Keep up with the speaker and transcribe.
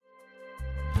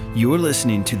You're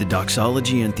listening to the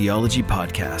Doxology and Theology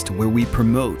podcast, where we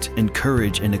promote,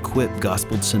 encourage, and equip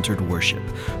gospel-centered worship.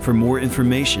 For more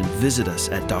information, visit us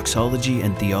at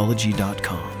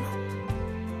doxologyandtheology.com.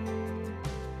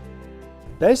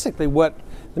 Basically, let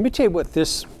me tell you what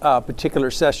this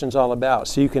particular session's all about,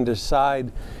 so you can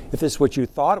decide if this is what you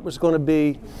thought it was going to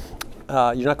be.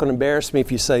 You're not going to embarrass me if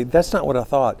you say, that's not what I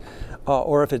thought,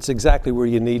 or if it's exactly where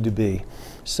you need to be.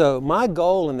 So my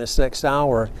goal in this next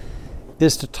hour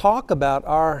is to talk about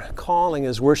our calling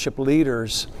as worship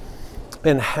leaders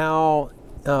and how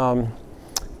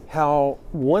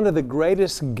one of the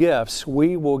greatest gifts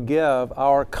we will give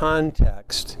our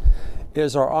context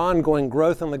is our ongoing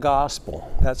growth in the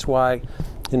gospel. That's why,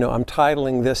 I'm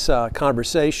titling this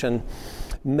conversation,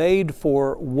 Made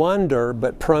for Wonder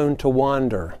but Prone to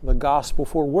Wander, the gospel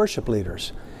for worship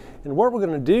leaders. And what we're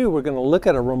going to do, we're going to look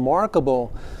at a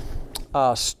remarkable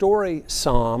story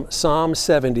psalm, Psalm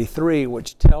 73,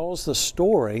 which tells the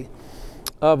story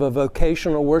of a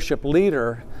vocational worship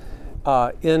leader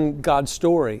in God's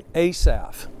story,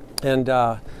 Asaph. And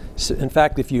in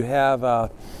fact, if you have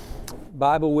a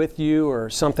Bible with you or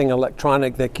something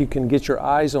electronic that you can get your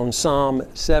eyes on Psalm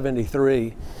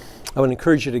 73, I would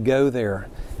encourage you to go there.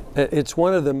 It's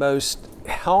one of the most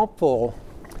helpful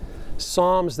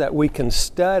psalms that we can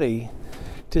study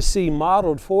to see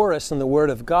modeled for us in the Word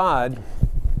of God,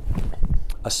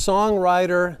 a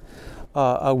songwriter,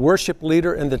 a worship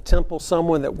leader in the temple,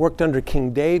 someone that worked under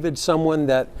King David, someone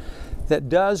that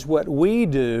does what we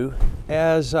do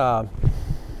as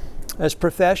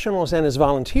professionals and as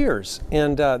volunteers.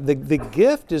 And the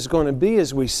gift is going to be,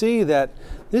 as we see, that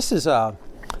this is a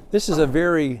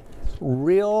very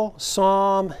real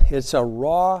psalm. It's a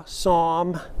raw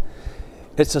psalm.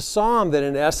 It's a psalm that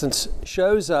in essence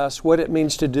shows us what it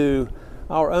means to do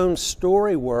our own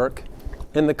story work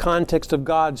in the context of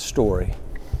God's story.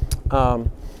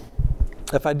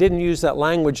 If I didn't use that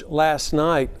language last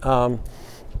night, I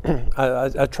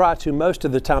try to most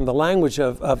of the time, the language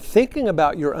of thinking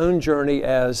about your own journey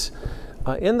as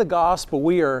in the gospel,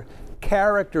 we are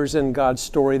characters in God's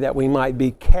story that we might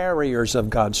be carriers of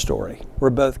God's story. We're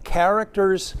both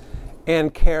characters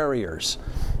and carriers.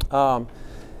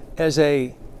 As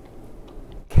a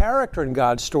character in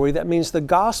God's story, that means the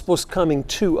gospel's coming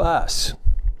to us.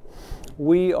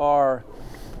 We are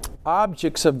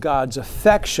objects of God's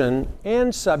affection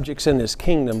and subjects in His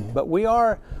kingdom, but we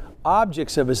are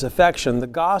objects of His affection. The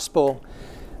gospel,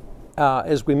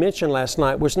 as we mentioned last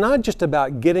night, was not just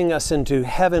about getting us into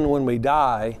heaven when we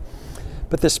die,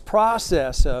 but this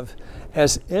process of,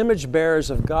 as image bearers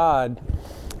of God,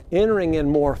 entering in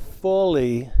more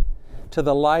fully to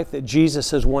the life that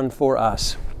Jesus has won for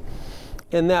us.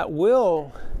 And that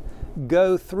will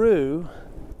go through,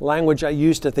 language I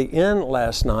used at the end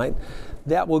last night,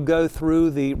 that will go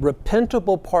through the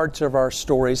repentable parts of our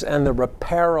stories and the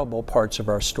repairable parts of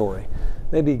our story.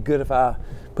 Maybe good if I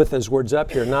put those words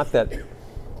up here, not that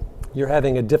you're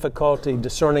having a difficulty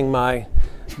discerning my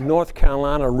North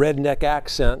Carolina redneck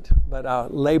accent, but I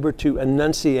labor to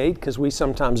enunciate because we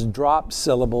sometimes drop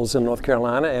syllables in North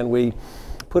Carolina and we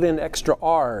put in extra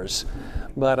R's.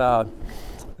 But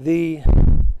the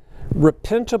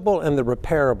repentable and the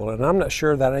repairable, and I'm not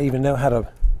sure that I even know how to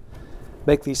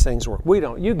make these things work. We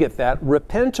don't. You get that.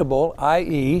 Repentable,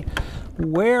 i.e.,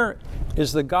 where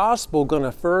is the gospel going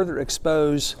to further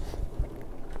expose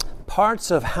parts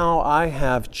of how I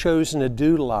have chosen to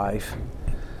do life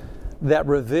that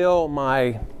reveal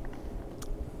my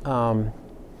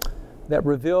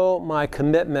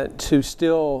commitment to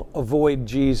still avoid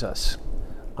Jesus.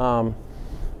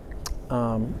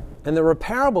 And the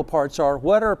repairable parts are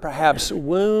what are perhaps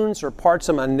wounds or parts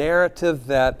of my narrative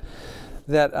that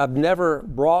I've never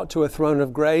brought to a throne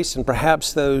of grace, and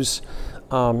perhaps those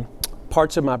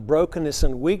parts of my brokenness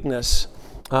and weakness,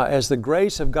 as the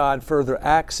grace of God further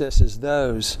accesses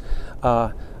those,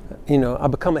 I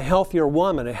become a healthier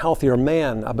woman, a healthier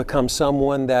man. I become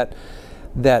someone that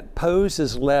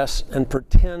poses less and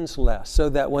pretends less, so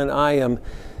that when I am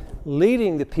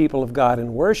leading the people of God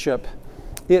in worship,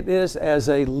 it is as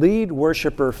a lead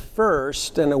worshiper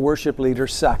first and a worship leader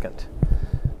second.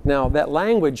 Now, that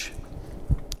language,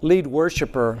 lead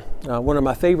worshiper, one of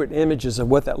my favorite images of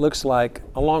what that looks like,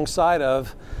 alongside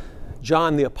of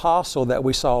John the Apostle that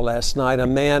we saw last night, a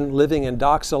man living in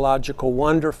doxological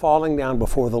wonder, falling down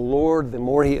before the Lord the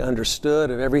more he understood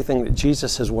of everything that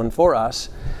Jesus has won for us,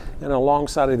 and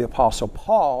alongside of the Apostle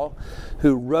Paul,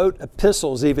 who wrote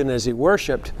epistles even as he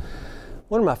worshiped.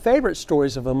 One of my favorite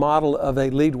stories of a model of a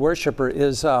lead worshiper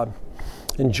is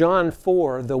in John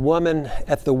 4, the woman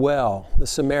at the well, the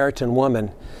Samaritan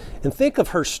woman. And think of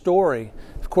her story.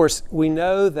 Of course, we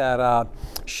know that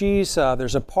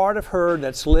there's a part of her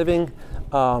that's living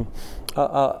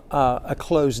a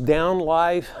closed down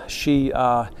life.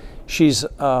 She's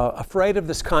afraid of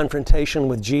this confrontation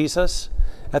with Jesus.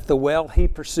 At the well, he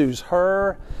pursues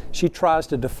her. She tries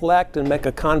to deflect and make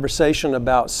a conversation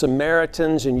about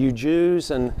Samaritans and you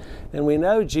Jews, and we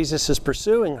know Jesus is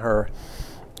pursuing her.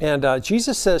 And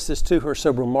Jesus says this to her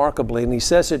so remarkably, and he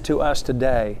says it to us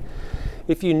today.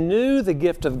 If you knew the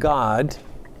gift of God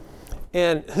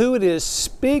and who it is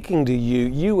speaking to you,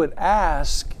 you would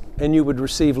ask and you would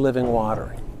receive living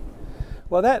water.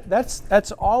 Well,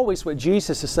 that's always what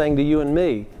Jesus is saying to you and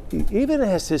me, even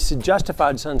as his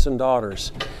justified sons and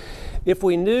daughters. If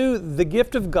we knew the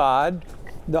gift of God,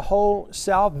 the whole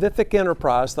salvific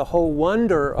enterprise, the whole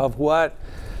wonder of what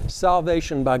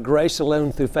salvation by grace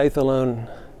alone through faith alone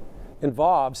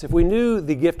involves, if we knew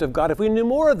the gift of God, if we knew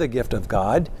more of the gift of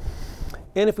God,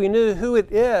 and if we knew who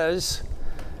it is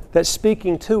that's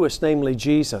speaking to us, namely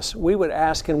Jesus, we would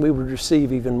ask and we would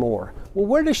receive even more. Well,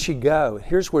 where does she go?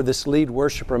 Here's where this lead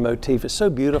worshiper motif is so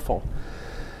beautiful.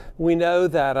 We know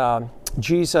that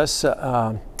Jesus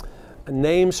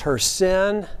names her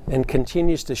sin and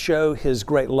continues to show his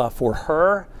great love for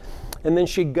her. And then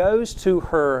she goes to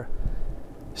her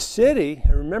city.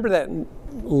 Remember that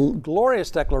glorious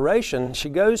declaration. She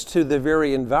goes to the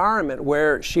very environment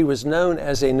where she was known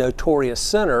as a notorious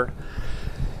sinner.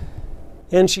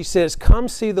 And she says, come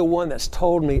see the one that's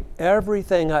told me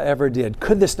everything I ever did.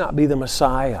 Could this not be the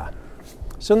Messiah?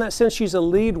 So in that sense, she's a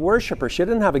lead worshiper. She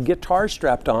doesn't have a guitar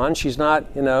strapped on. She's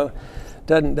not,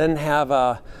 doesn't have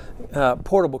a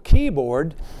portable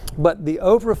keyboard, but the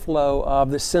overflow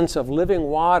of the sense of living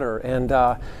water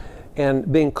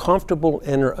and being comfortable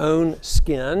in her own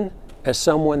skin as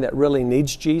someone that really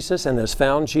needs Jesus and has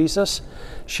found Jesus.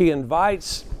 She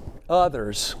invites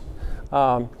others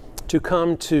to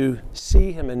come to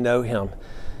see him and know him.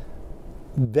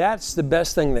 That's the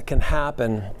best thing that can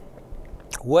happen,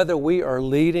 whether we are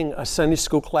leading a Sunday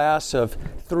school class of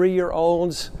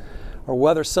 3-year-olds, or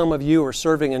whether some of you are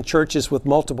serving in churches with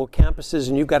multiple campuses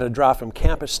and you've got to drive from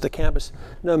campus to campus.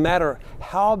 No matter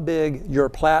how big your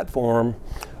platform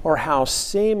or how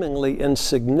seemingly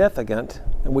insignificant,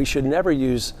 and we should never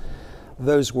use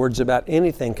those words about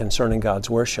anything concerning God's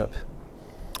worship.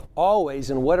 Always,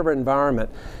 in whatever environment,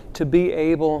 to be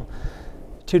able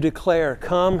to declare,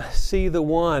 come see the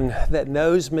one that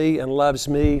knows me and loves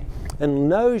me and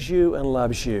knows you and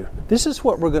loves you. This is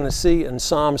what we're going to see in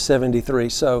Psalm 73.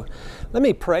 So let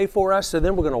me pray for us, and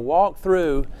then we're going to walk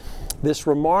through this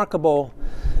remarkable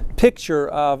picture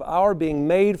of our being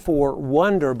made for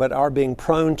wonder, but our being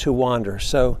prone to wander.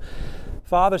 So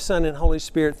Father, Son, and Holy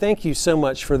Spirit, thank you so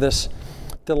much for this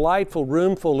delightful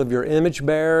room full of your image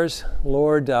bearers.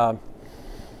 Lord,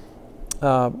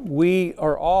 we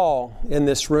are all in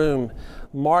this room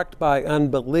marked by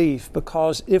unbelief,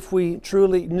 because if we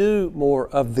truly knew more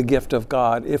of the gift of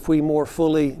God, if we more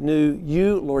fully knew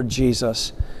you, Lord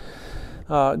Jesus,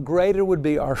 greater would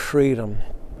be our freedom,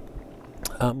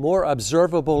 more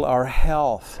observable our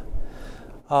health,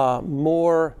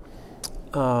 more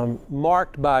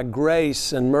marked by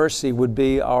grace and mercy would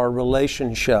be our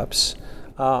relationships,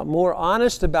 more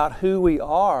honest about who we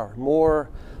are, more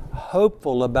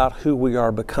hopeful about who we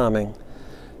are becoming.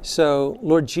 So,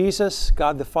 Lord Jesus,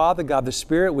 God the Father, God the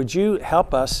Spirit, would you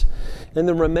help us in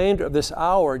the remainder of this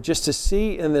hour just to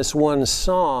see in this one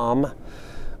psalm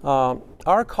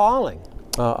our calling,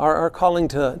 our calling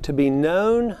to be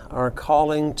known, our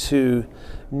calling to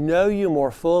know you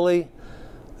more fully,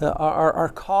 our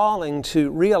calling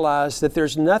to realize that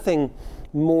there's nothing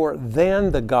more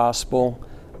than the gospel,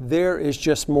 there is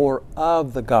just more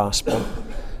of the gospel.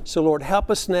 So Lord,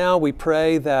 help us now. We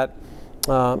pray that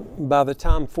by the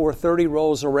time 4:30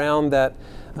 rolls around, that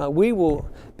we will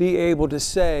be able to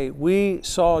say, we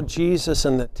saw Jesus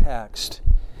in the text.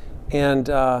 And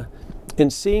in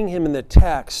seeing him in the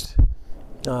text,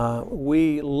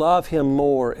 we love him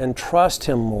more and trust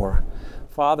him more.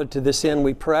 Father, to this end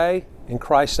we pray, in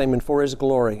Christ's name and for his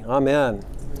glory. Amen.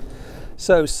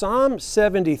 So Psalm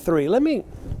 73, let me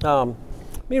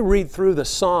read through the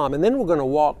psalm, and then we're going to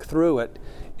walk through it.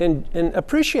 And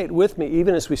appreciate with me,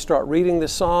 even as we start reading the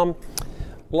psalm,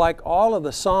 like all of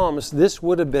the psalms, this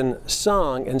would have been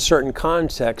sung in certain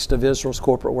context of Israel's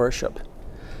corporate worship.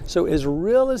 So as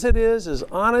real as it is, as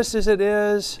honest as it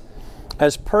is,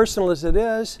 as personal as it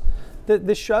is,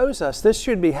 this shows us this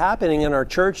should be happening in our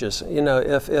churches. You know,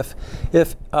 if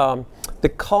the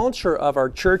culture of our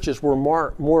churches were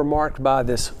more marked by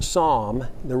this psalm,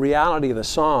 the reality of the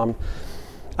psalm,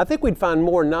 I think we'd find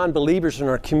more non-believers in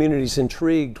our communities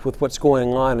intrigued with what's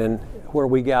going on and where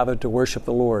we gather to worship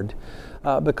the Lord.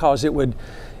 because it would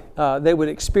they would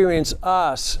experience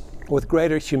us with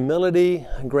greater humility,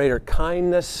 greater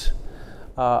kindness,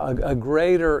 a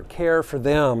greater care for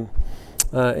them,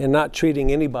 and not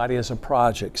treating anybody as a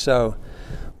project. So,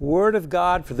 Word of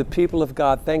God for the people of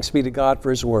God. Thanks be to God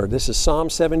for His Word. This is Psalm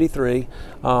 73,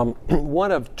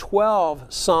 one of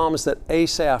 12 Psalms that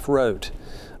Asaph wrote.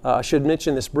 I should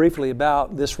mention this briefly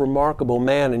about this remarkable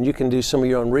man, and you can do some of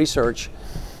your own research.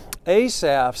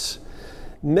 Asaph's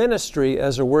ministry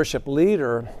as a worship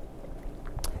leader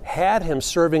had him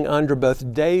serving under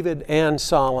both David and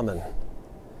Solomon.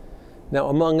 Now,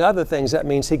 among other things, that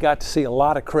means he got to see a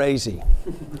lot of crazy.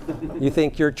 You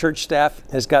think your church staff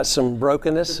has got some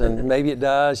brokenness, and maybe it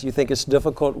does. You think it's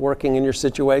difficult working in your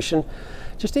situation.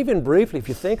 Just even briefly, if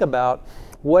you think about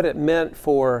what it meant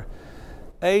for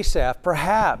Asaph,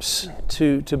 perhaps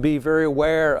to be very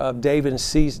aware of David's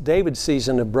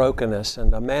season of brokenness,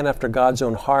 and a man after God's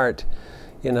own heart,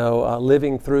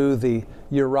 living through the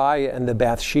Uriah and the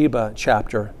Bathsheba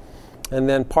chapter. And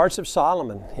then parts of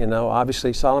Solomon,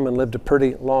 obviously Solomon lived a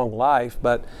pretty long life,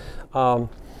 but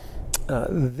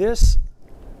this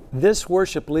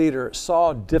worship leader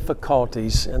saw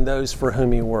difficulties in those for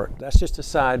whom he worked. That's just a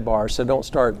sidebar, so don't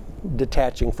start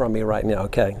detaching from me right now.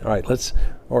 Okay, all right,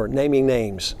 or naming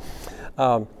names.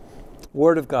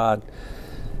 Word of God.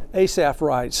 Asaph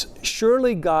writes,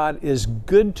 "Surely God is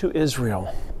good to Israel,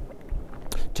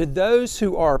 to those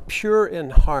who are pure in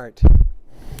heart.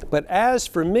 But as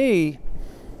for me,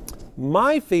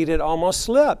 my feet had almost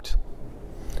slipped.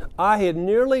 I had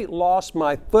nearly lost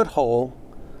my foothold,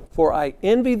 for I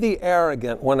envied the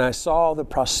arrogant when I saw the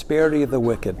prosperity of the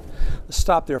wicked." Let's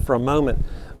stop there for a moment.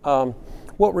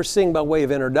 What we're seeing by way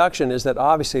of introduction is that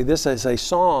obviously this is a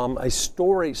psalm, a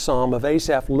story psalm of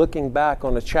Asaph looking back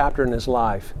on a chapter in his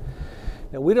life.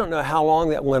 Now, we don't know how long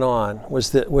that went on.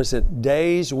 Was it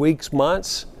days, weeks,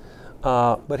 months?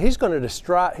 But he's going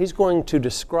to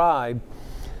describe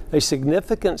a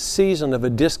significant season of a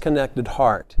disconnected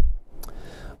heart.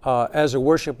 As a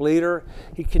worship leader,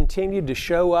 he continued to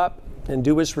show up and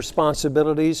do his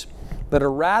responsibilities, but a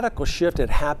radical shift had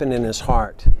happened in his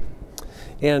heart.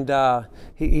 And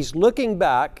he's looking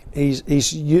back.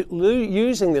 He's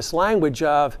using this language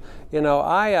of,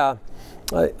 I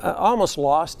almost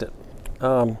lost it.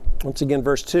 Once again,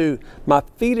 verse 2, my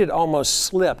feet had almost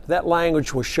slipped. That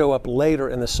language will show up later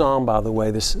in the psalm, by the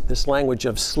way, this language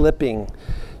of sliding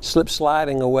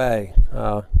away,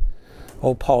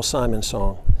 old Paul Simon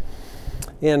song.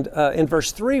 And in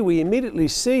verse 3, we immediately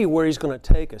see where he's going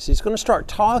to take us. He's going to start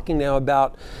talking now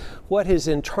about what his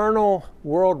internal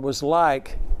world was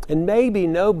like, and maybe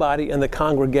nobody in the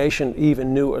congregation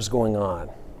even knew what was going on.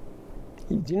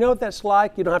 Do you know what that's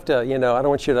like? You don't have to, I don't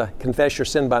want you to confess your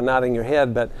sin by nodding your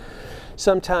head, but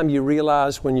sometimes you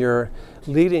realize when you're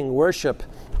leading worship,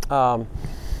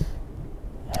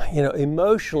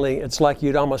 emotionally, it's like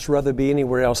you'd almost rather be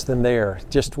anywhere else than there.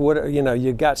 Just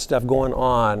you've got stuff going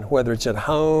on, whether it's at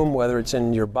home, whether it's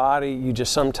in your body. You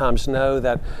just sometimes know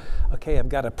that, okay, I've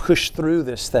got to push through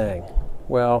this thing.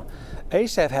 Well,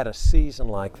 Asaph had a season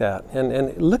like that,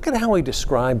 and look at how he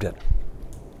described it.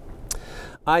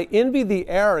 I envy the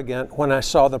arrogant when I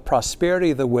saw the prosperity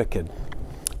of the wicked.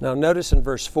 Now notice in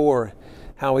verse 4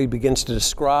 how he begins to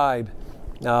describe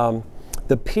the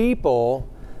people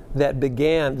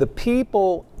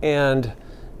and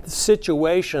the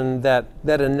situation that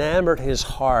enamored his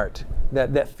heart,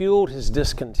 that fueled his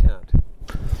discontent.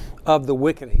 Of the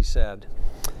wicked, he said,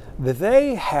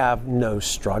 they have no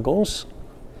struggles.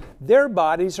 Their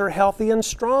bodies are healthy and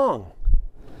strong.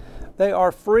 They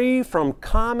are free from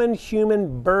common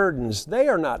human burdens. They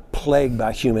are not plagued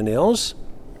by human ills.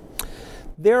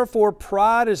 Therefore,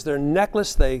 pride is their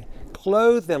necklace. They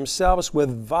clothe themselves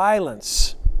with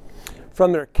violence.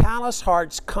 From their callous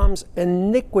hearts comes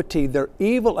iniquity. Their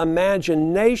evil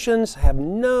imaginations have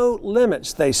no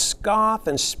limits. They scoff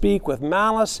and speak with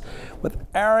malice. With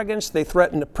arrogance, they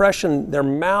threaten oppression. Their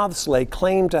mouths lay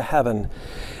claim to heaven,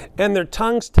 and their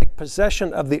tongues take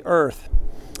possession of the earth.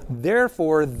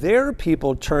 Therefore, their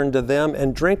people turn to them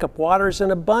and drink up waters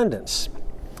in abundance.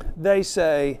 They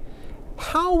say,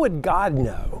 how would God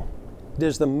know?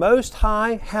 Does the Most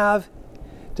High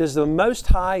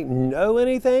know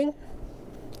anything?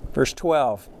 Verse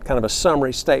 12, kind of a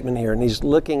summary statement here, and he's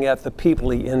looking at the people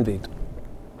he envied.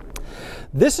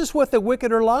 This is what the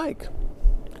wicked are like.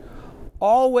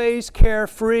 Always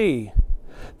carefree.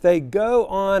 They go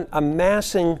on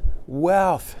amassing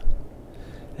wealth.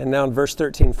 And now in verse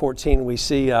 13, 14, we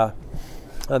see the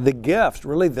gift,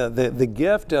 really the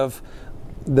gift of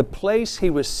the place he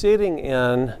was sitting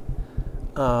in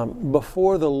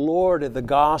before the Lord and the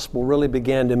gospel really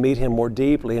began to meet him more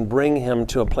deeply and bring him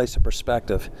to a place of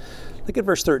perspective. Look at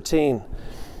verse 13.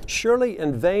 Surely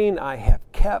in vain I have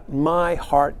kept my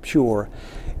heart pure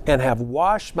and have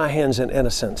washed my hands in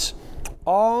innocence.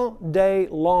 All day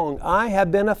long I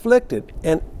have been afflicted,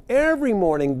 and every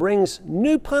morning brings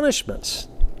new punishments.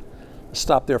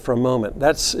 Stop there for a moment.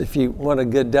 That's, if you want a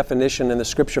good definition in the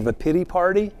scripture, of a pity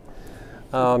party.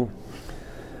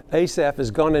 Asaph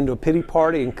has gone into a pity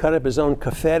party and cut up his own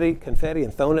confetti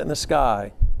and thrown it in the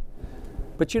sky.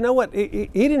 But you know what? He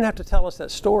didn't have to tell us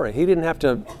that story. He didn't have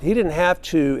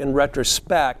to, in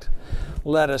retrospect,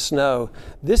 let us know.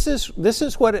 This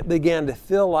is what it began to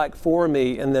feel like for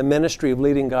me in the ministry of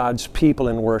leading God's people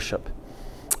in worship.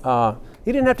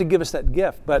 He didn't have to give us that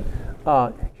gift, but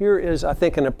here is, I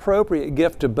think, an appropriate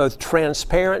gift of both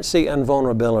transparency and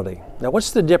vulnerability. Now,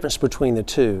 what's the difference between the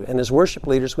two? And as worship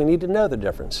leaders, we need to know the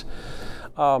difference.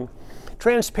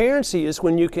 Transparency is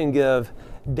when you can give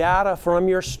data from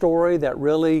your story that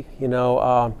really,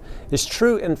 is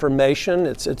true information.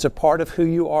 It's a part of who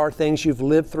you are, things you've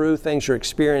lived through, things you're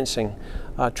experiencing.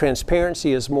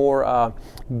 Transparency is more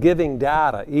giving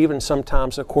data, even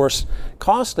sometimes, of course,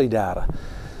 costly data.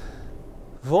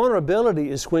 Vulnerability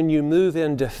is when you move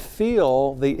in to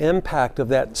feel the impact of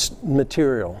that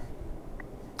material.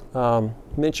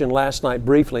 Mentioned last night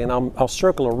briefly, and I'll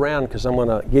circle around because I'm going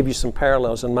to give you some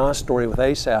parallels in my story with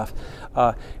Asaph.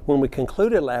 When we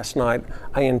concluded last night,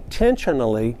 I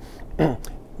intentionally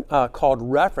called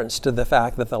reference to the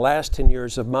fact that the last 10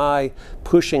 years of my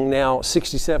pushing now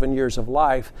 67 years of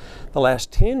life, the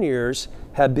last 10 years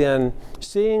have been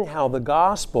seeing how the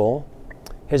gospel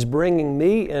is bringing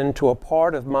me into a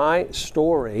part of my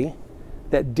story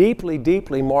that deeply,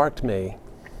 deeply marked me.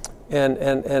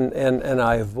 And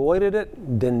I avoided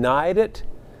it, denied it,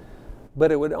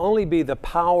 but it would only be the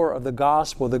power of the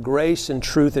gospel, the grace and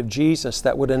truth of Jesus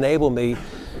that would enable me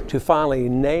to finally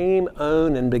name,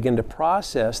 own, and begin to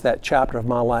process that chapter of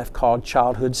my life called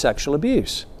childhood sexual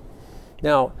abuse.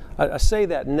 Now, I say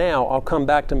that now. I'll come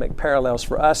back to make parallels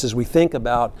for us as we think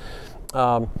about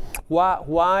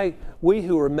why we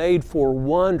who are made for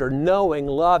wonder, knowing,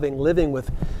 loving, living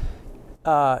with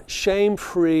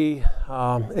shame-free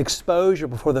exposure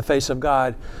before the face of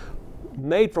God,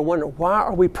 made for wonder. Why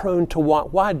are we prone to wander?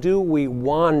 Why do we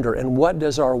wander? And what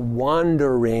does our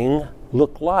wandering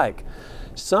look like?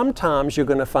 Sometimes you're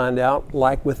going to find out,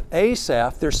 like with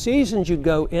Asaph, there's seasons you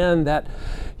go in that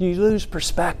you lose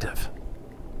perspective.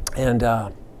 And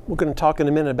we're going to talk in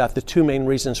a minute about the two main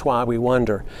reasons why we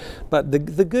wander. But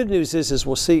the good news is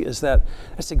we'll see, is that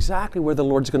that's exactly where the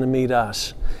Lord's going to meet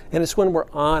us. And it's when we're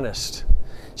honest.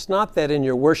 It's not that in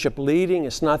your worship leading,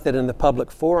 it's not that in the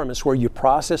public forum, it's where you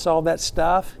process all that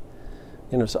stuff.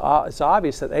 It's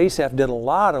obvious that Asaph did a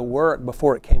lot of work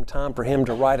before it came time for him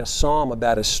to write a psalm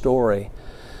about his story.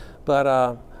 But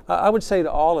I would say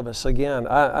to all of us, again,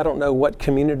 I don't know what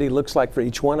community looks like for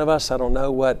each one of us. I don't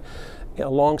know what,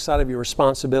 alongside of your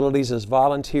responsibilities as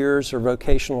volunteers or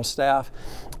vocational staff,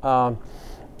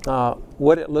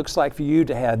 what it looks like for you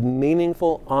to have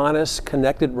meaningful, honest,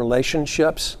 connected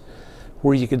relationships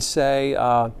where you could say,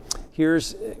 I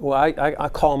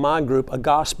call my group a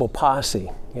gospel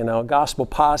posse. A gospel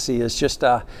posse is just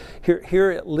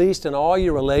here at least in all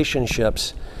your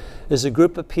relationships is a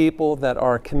group of people that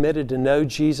are committed to know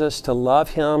Jesus, to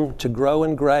love Him, to grow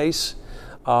in grace,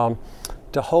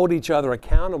 to hold each other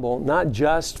accountable, not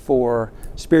just for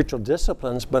spiritual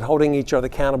disciplines, but holding each other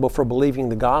accountable for believing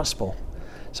the gospel.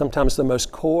 Sometimes the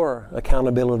most core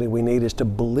accountability we need is to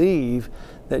believe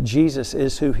that Jesus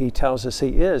is who He tells us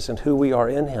He is and who we are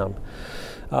in Him.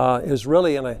 It was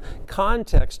really in a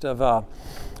context of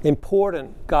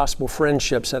important gospel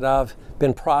friendships that I've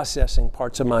been processing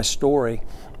parts of my story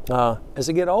as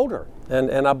I get older.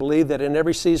 And I believe that in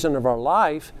every season of our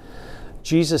life,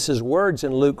 Jesus' words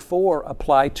in Luke 4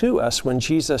 apply to us when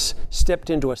Jesus stepped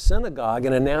into a synagogue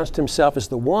and announced Himself as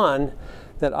the one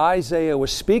that Isaiah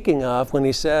was speaking of when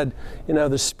He said,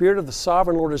 the Spirit of the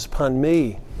Sovereign Lord is upon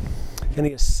me, and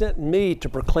He has sent me to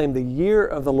proclaim the year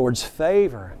of the Lord's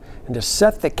favor and to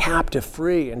set the captive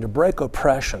free and to break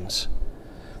oppressions.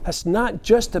 That's not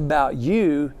just about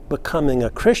you becoming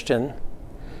a Christian.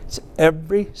 It's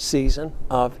every season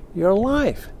of your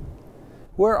life.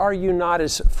 Where are you not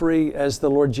as free as the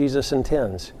Lord Jesus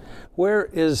intends? Where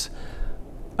is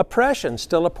oppression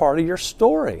still a part of your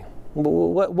story?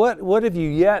 What have you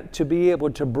yet to be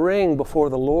able to bring before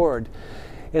the Lord?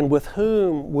 And with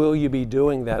whom will you be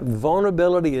doing that?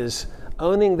 Vulnerability is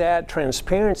owning that.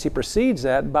 Transparency precedes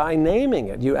that by naming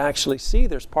it. You actually see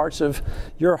there's parts of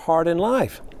your heart and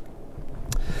life.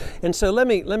 And so let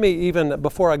me even,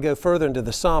 before I go further into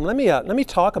the psalm, let me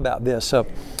talk about this in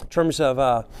terms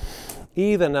of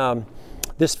even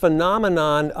this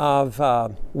phenomenon of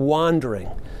wandering.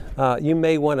 You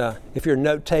may want to, if you're a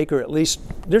note taker, at least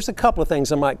there's a couple of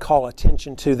things I might call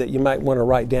attention to that you might want to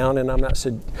write down. And I'm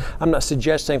not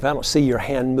suggesting, if I don't see your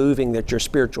hand moving, that you're a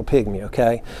spiritual pygmy.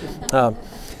 Okay,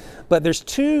 but there's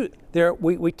two.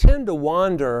 We tend to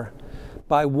wander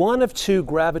by one of two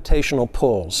gravitational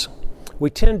pulls. We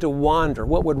tend to wander.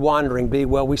 What would wandering be?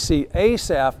 Well, we see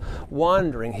Asaph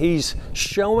wandering. He's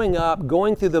showing up,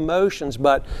 going through the motions,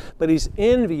 but he's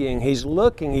envying, he's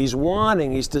looking, he's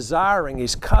wanting, he's desiring,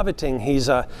 he's coveting. He's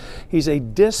a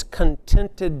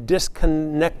discontented,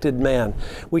 disconnected man.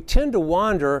 We tend to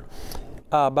wander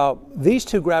about these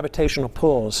two gravitational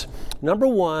pulls. Number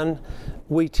one,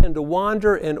 we tend to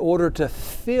wander in order to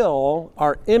fill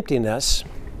our emptiness.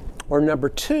 Or number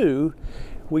two,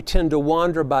 we tend to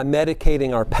wander by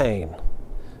medicating our pain.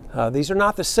 These are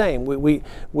not the same. We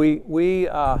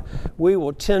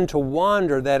will tend to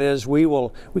wander. That is, we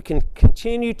can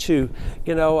continue to,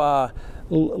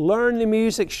 learn the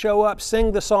music, show up,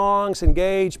 sing the songs,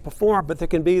 engage, perform. But there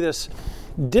can be this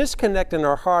disconnect in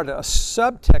our heart, a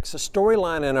subtext, a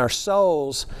storyline in our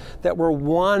souls that we're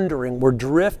wandering, we're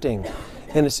drifting,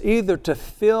 and it's either to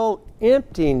fill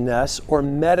emptiness or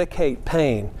medicate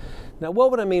pain. Now,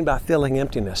 what would I mean by filling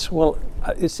emptiness? Well,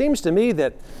 it seems to me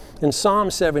that in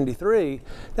Psalm 73,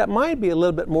 that might be a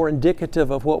little bit more indicative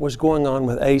of what was going on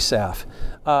with Asaph.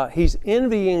 He's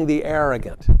envying the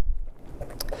arrogant.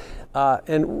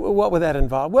 And what would that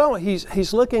involve? Well,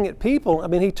 he's looking at people. I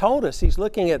mean, he told us he's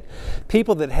looking at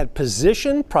people that had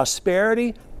position,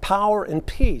 prosperity, power, and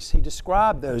peace. He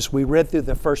described those. We read through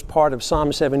the first part of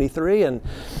Psalm 73, and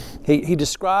he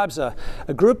describes a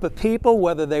group of people,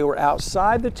 whether they were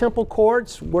outside the temple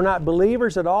courts, were not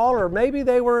believers at all, or maybe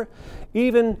they were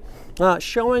even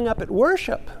showing up at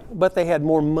worship, but they had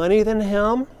more money than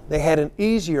him. They had an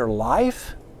easier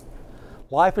life.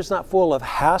 Life is not full of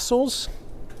hassles.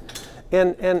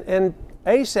 And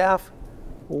Asaph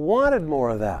wanted more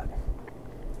of that.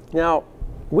 Now,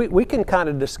 we can kind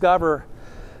of discover,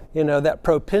 that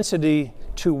propensity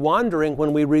to wandering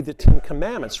when we read the Ten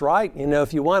Commandments, right?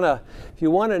 If you want to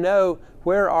know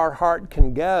where our heart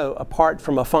can go apart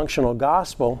from a functional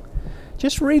gospel,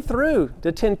 just read through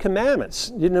the Ten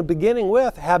Commandments. Beginning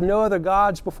with, have no other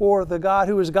gods before the God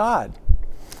who is God.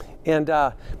 And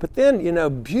but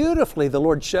then, beautifully, the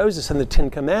Lord shows us in the Ten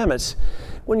Commandments,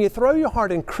 when you throw your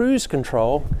heart in cruise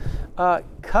control,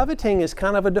 coveting is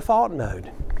kind of a default mode.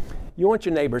 You want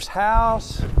your neighbor's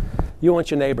house. You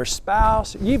want your neighbor's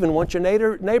spouse. You even want your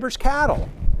neighbor's cattle.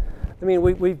 I mean,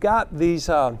 we've got these,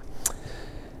 let's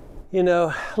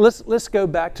go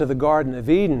back to the Garden of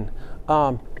Eden.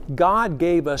 God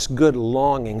gave us good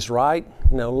longings, right?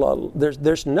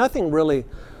 There's nothing really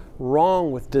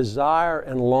wrong with desire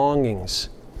and longings.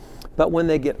 But when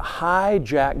they get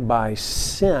hijacked by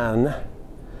sin,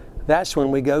 that's when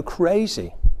we go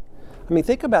crazy. I mean,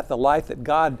 think about the life that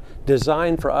God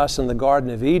designed for us in the Garden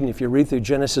of Eden. If you read through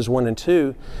Genesis 1 and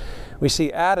 2, we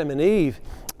see Adam and Eve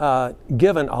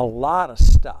given a lot of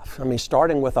stuff. I mean,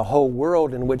 starting with a whole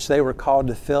world in which they were called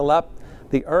to fill up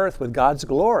the earth with God's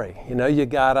glory. You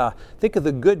got think of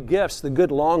the good gifts, the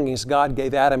good longings God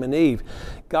gave Adam and Eve.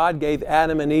 God gave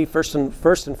Adam and Eve first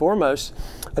and foremost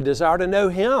a desire to know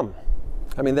Him.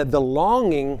 I mean, that the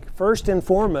longing, first and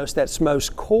foremost, that's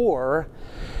most core,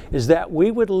 is that we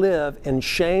would live in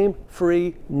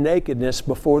shame-free nakedness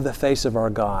before the face of our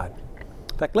God.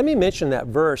 In fact, let me mention that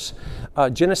verse.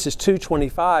 Genesis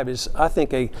 2:25 is, I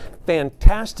think, a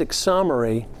fantastic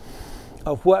summary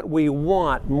of what we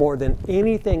want more than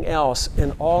anything else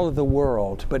in all of the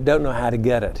world, but don't know how to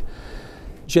get it.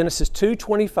 Genesis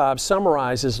 2:25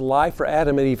 summarizes life for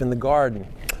Adam and Eve in the garden.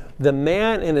 The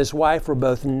man and his wife were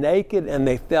both naked and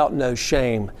they felt no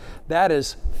shame. That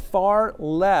is far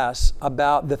less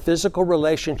about the physical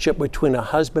relationship between a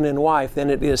husband and wife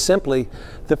than it is simply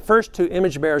the first two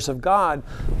image bearers of God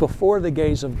before the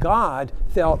gaze of God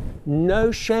felt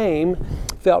no shame,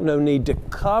 felt no need to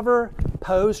cover,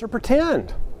 pose, or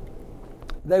pretend.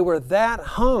 They were that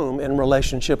home in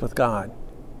relationship with God.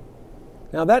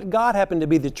 Now that God happened to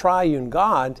be the triune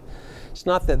God. It's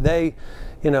not that they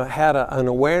had an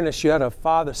awareness. You had a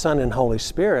Father, Son, and Holy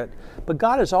Spirit. But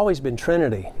God has always been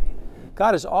Trinity.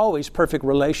 God is always perfect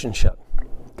relationship.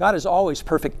 God is always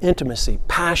perfect intimacy,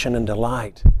 passion, and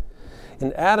delight.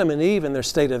 And Adam and Eve, in their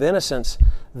state of innocence,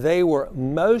 they were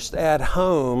most at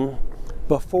home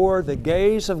before the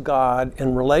gaze of God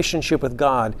in relationship with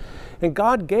God. And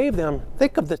God gave them,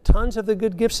 think of the tons of the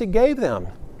good gifts He gave them.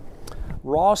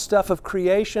 raw stuff of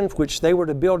creation, which they were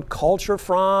to build culture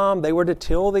from. They were to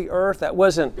till the earth. That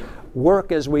wasn't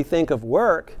work as we think of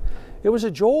work. It was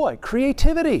a joy,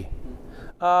 creativity,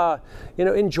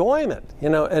 enjoyment.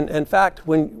 And in fact,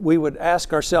 when we would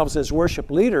ask ourselves as worship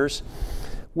leaders,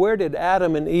 where did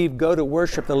Adam and Eve go to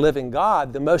worship the living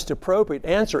God? The most appropriate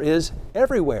answer is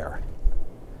everywhere.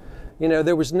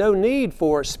 There was no need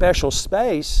for special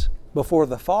space before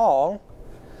the fall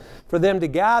for them to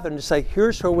gather and to say,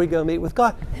 here's where we go meet with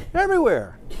God.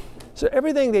 Everywhere. So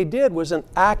everything they did was an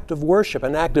act of worship,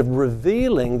 an act of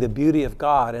revealing the beauty of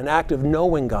God, an act of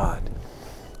knowing God.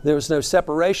 There was no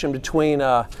separation between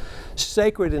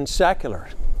sacred and secular.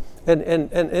 And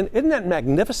isn't that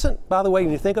magnificent, by the way,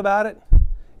 when you think about it?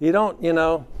 You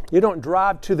don't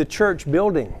drive to the church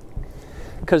building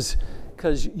because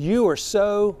you are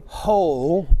so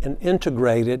whole and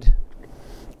integrated.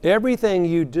 Everything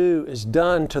you do is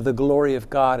done to the glory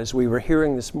of God, as we were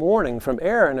hearing this morning from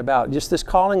Aaron about just this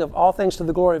calling of all things to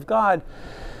the glory of God.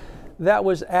 That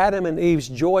was Adam and Eve's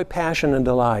joy, passion, and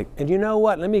delight. And you know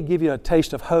what? Let me give you a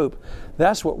taste of hope.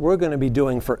 That's what we're going to be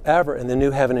doing forever in the new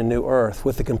heaven and new earth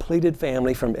with the completed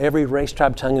family from every race,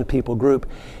 tribe, tongue, and people group.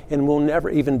 And we'll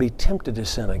never even be tempted to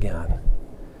sin again.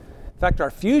 In fact, our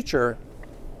future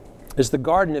is the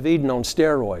Garden of Eden on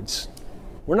steroids.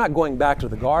 We're not going back to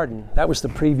the garden. That was the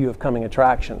preview of coming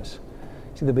attractions.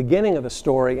 See, the beginning of the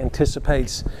story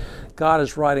anticipates God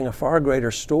is writing a far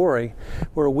greater story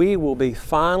where we will be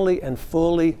finally and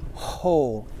fully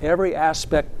whole. Every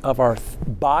aspect of our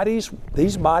bodies,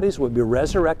 these bodies will be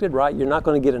resurrected, right? You're not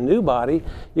going to get a new body.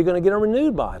 You're going to get a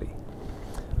renewed body.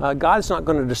 God's not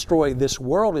going to destroy this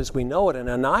world as we know it and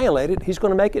annihilate it. He's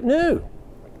going to make it new,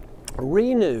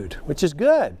 renewed, which is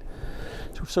good.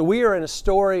 So we are in a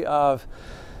story of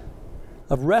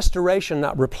restoration,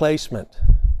 not replacement.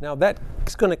 Now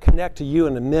that's going to connect to you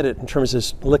in a minute in terms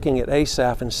of looking at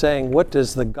Asaph and saying, what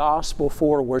does the gospel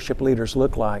for worship leaders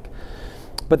look like?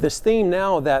 But this theme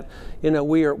now that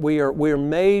we are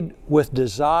made with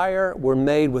desire, we're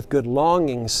made with good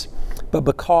longings, but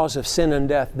because of sin and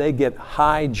death, they get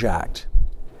hijacked.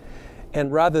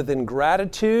 And rather than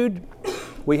gratitude,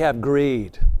 we have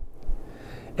greed.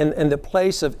 In the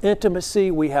place of intimacy,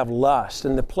 we have lust.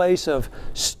 In the place of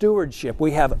stewardship,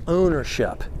 we have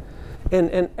ownership.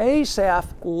 And Asaph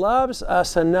loves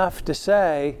us enough to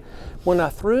say, when I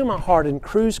threw my heart in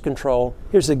cruise control,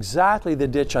 here's exactly the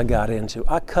ditch I got into.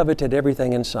 I coveted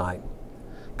everything in sight.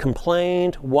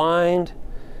 Complained, whined,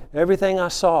 everything I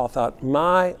saw, thought,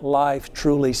 my life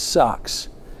truly sucks.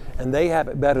 And they have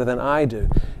it better than I do.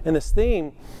 And this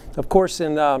theme, of course,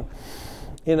 in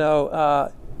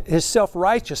his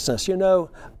self-righteousness,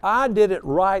 I did it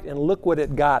right and look what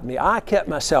it got me. I kept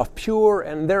myself pure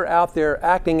and they're out there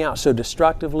acting out so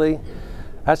destructively.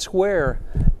 That's where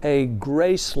a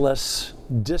graceless,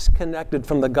 disconnected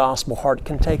from the gospel heart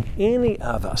can take any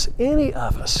of us.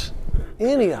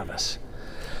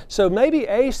 So maybe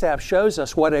Asaph shows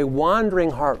us what a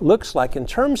wandering heart looks like in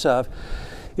terms of,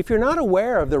 if you're not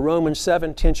aware of the Romans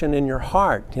 7 tension in your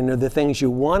heart, the things you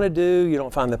want to do, you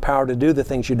don't find the power to do the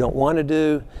things you don't want to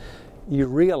do, you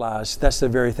realize that's the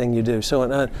very thing you do. So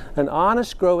an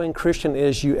honest, growing Christian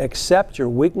is you accept your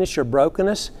weakness, your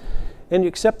brokenness, and you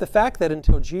accept the fact that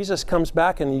until Jesus comes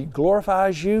back and he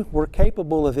glorifies you, we're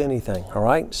capable of anything, all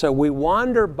right? So we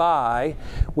wander by,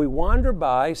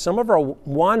 some of our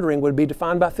wandering would be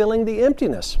defined by filling the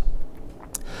emptiness.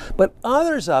 But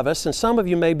others of us, and some of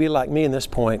you may be like me in this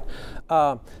point,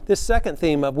 this second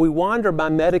theme of we wander by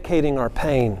medicating our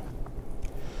pain.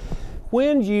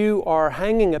 When you are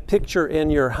hanging a picture in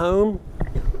your home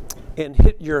and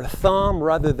hit your thumb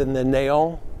rather than the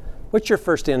nail, what's your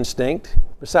first instinct,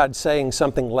 besides saying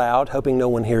something loud, hoping no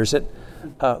one hears it?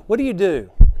 What do?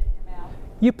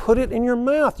 You put it in your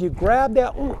mouth. You grab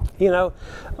that,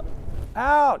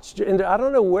 ouch. And I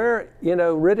don't know where,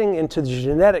 written into the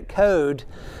genetic code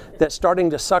that starting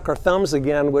to suck our thumbs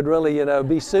again would really,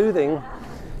 be soothing.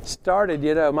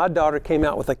 My daughter came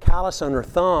out with a callus on her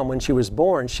thumb when she was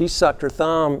born. She sucked her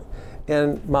thumb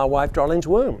in my wife Darlene's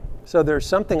womb. So there's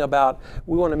something about,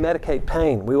 we want to medicate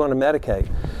pain. We want to medicate.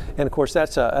 And of course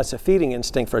that's a feeding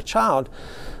instinct for a child.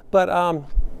 But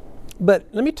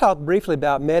let me talk briefly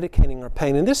about medicating our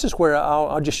pain. And this is where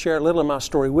I'll just share a little of my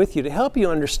story with you to help you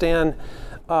understand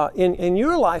in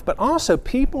your life, but also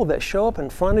people that show up in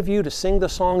front of you to sing the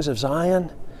songs of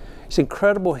Zion. It's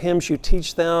incredible hymns you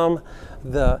teach them,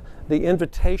 the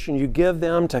invitation you give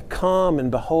them to come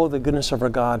and behold the goodness of our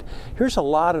God. Here's a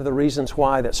lot of the reasons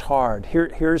why that's hard.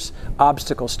 Here's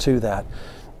obstacles to that.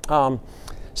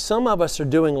 Some of us are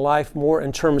doing life more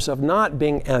in terms of not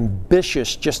being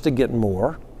ambitious just to get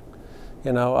more,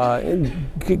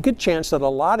 Good chance that a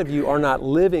lot of you are not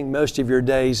living most of your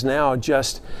days now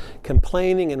just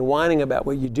complaining and whining about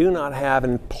what you do not have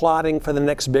and plotting for the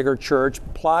next bigger church,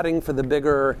 plotting for the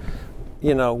bigger,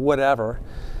 whatever.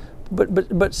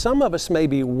 But some of us may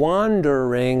be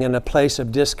wandering in a place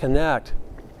of disconnect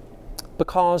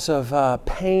because of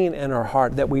pain in our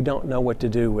heart that we don't know what to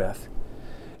do with.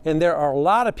 And there are a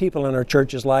lot of people in our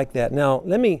churches like that. Now,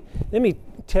 let me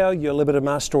tell you a little bit of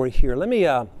my story here. Let me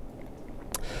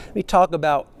talk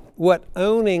about what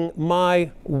owning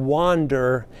my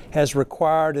wander has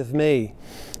required of me.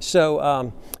 So,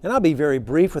 and I'll be very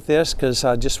brief with this because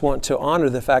I just want to honor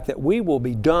the fact that we will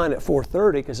be done at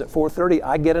 4:30, because at 4:30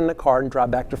 I get in the car and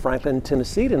drive back to Franklin,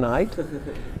 Tennessee tonight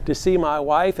to see my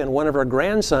wife and one of her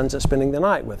grandsons that's spending the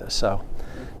night with us. So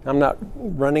I'm not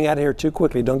running out of here too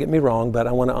quickly, don't get me wrong, but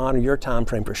I want to honor your time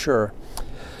frame for sure.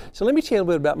 So let me tell you a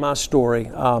little bit about my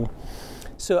story.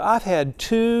 So I've had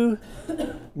 2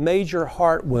 major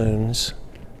heart wounds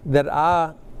that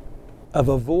I have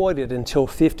avoided until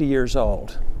 50 years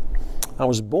old. I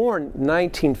was born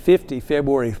 1950,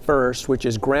 February 1st, which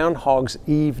is Groundhog's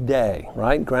Eve Day,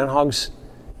 right? Groundhog's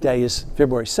Day is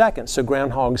February 2nd, so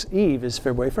Groundhog's Eve is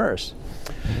February 1st.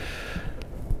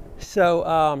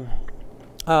 So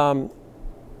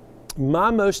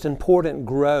my most important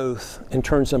growth in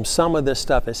terms of some of this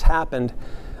stuff has happened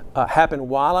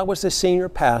while I was a senior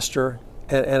pastor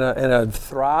in a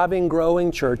thriving,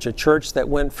 growing church, a church that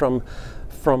went from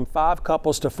 5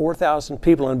 couples to 4,000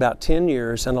 people in about 10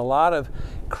 years, and a lot of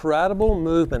credible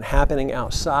movement happening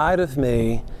outside of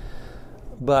me,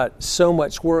 but so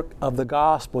much work of the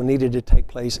gospel needed to take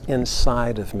place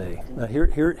inside of me. Now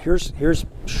here's a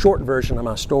short version of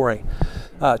my story.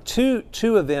 Two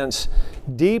events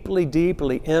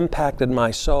deeply impacted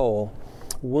my soul,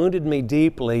 wounded me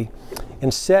deeply,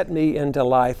 and set me into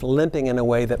life limping in a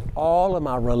way that all of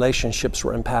my relationships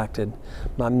were impacted.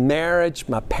 My marriage,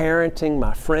 my parenting,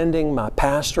 my friending, my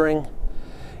pastoring.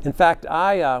 In fact,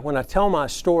 when I tell my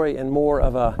story in more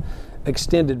of a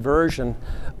extended version,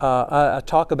 I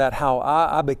talk about how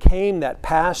I became that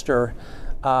pastor.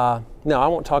 No, I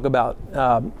won't talk about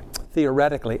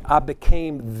theoretically. I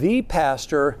became the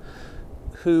pastor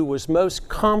who was most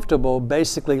comfortable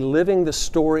basically living the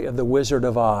story of the Wizard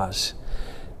of Oz.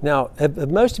 Now,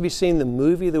 have most of you seen the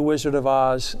movie The Wizard of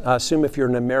Oz? I assume if you're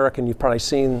an American, you've probably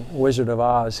seen Wizard of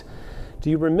Oz.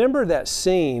 Do you remember that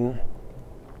scene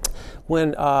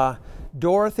when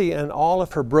Dorothy and all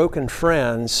of her broken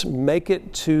friends make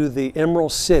it to the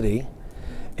Emerald City?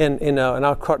 And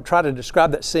I'll try to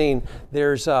describe that scene.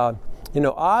 There's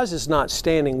Oz is not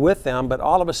standing with them, but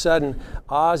all of a sudden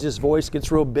Oz's voice gets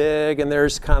real big, and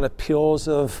there's kind of peels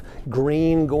of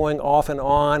green going off and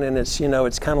on, and it's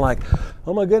kind of like,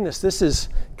 oh my goodness, this is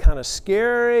kind of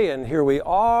scary, and here we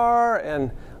are,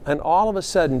 and all of a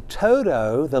sudden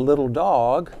Toto, the little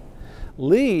dog,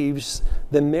 leaves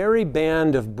the merry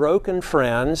band of broken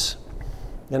friends.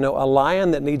 A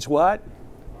lion that needs what?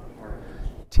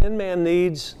 Tin Man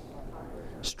needs,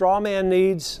 Straw Man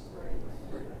needs,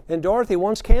 and Dorothy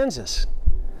wants Kansas.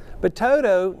 But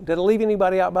Toto, did I leave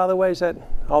anybody out, by the way? Is that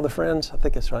all the friends? I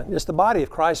think that's right. It's the body of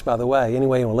Christ, by the way, any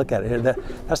way you want to look at it here.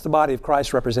 That's the body of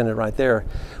Christ represented right there.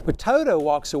 But Toto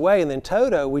walks away, and then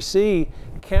Toto, we see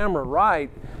camera right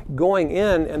going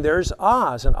in, and there's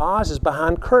Oz, and Oz is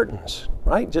behind curtains,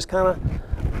 right? Just kind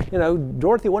of,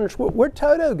 Dorothy wonders, where'd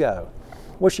Toto go?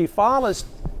 Well, she follows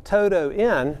Toto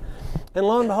in, and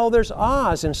lo and behold, there's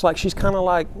Oz, and it's like she's kind of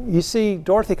like, you see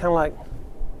Dorothy kind of like,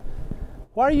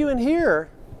 why are you in here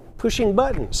pushing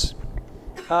buttons?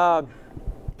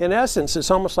 In essence, it's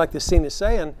almost like the scene is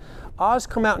saying, Oz,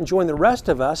 come out and join the rest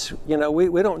of us.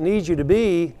 We don't need you to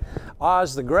be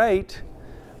Oz the Great.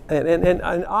 And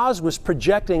Oz was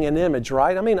projecting an image,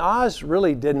 right? I mean, Oz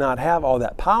really did not have all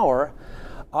that power.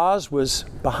 Oz was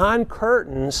behind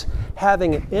curtains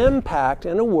having an impact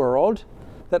in a world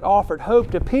that offered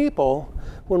hope to people,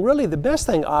 when really the best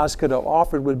thing Oz could have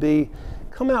offered would be,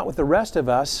 come out with the rest of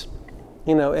us,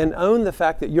 and own the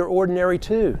fact that you're ordinary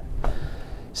too.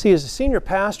 See, as a senior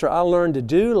pastor, I learned to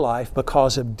do life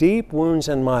because of deep wounds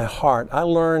in my heart. I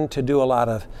learned to do a lot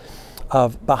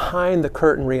of behind the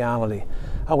curtain reality.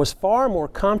 I was far more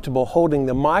comfortable holding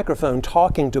the microphone,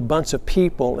 talking to a bunch of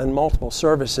people in multiple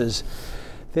services,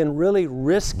 than really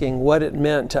risking what it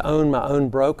meant to own my own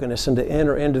brokenness and to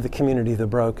enter into the community of the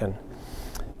broken.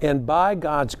 And by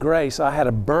God's grace, I had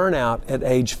a burnout at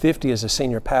age 50 as a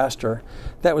senior pastor.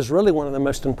 That was really one of the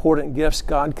most important gifts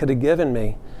God could have given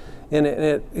me. And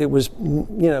it was,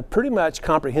 pretty much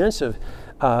comprehensive.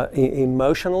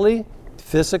 Emotionally,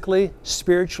 physically,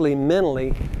 spiritually,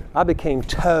 mentally, I became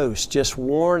toast, just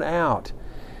worn out.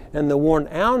 And the worn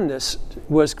outness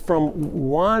was from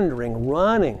wandering,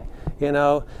 running.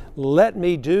 Let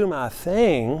me do my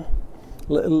thing.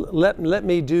 Let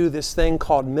me do this thing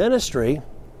called ministry.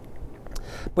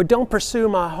 But don't pursue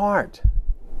my heart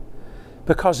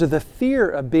because of the fear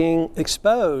of being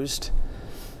exposed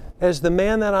as the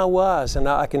man that I was. And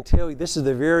I can tell you, this is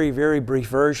the very, very brief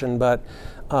version, but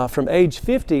from age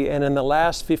 50 and in the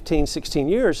last 15, 16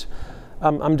 years,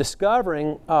 I'm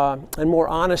discovering, and more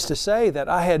honest to say, that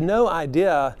I had no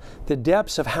idea the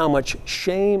depths of how much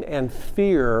shame and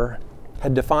fear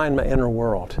had defined my inner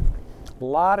world. A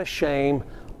lot of shame,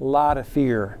 a lot of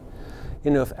fear.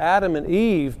 If Adam and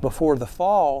Eve before the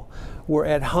fall were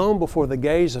at home before the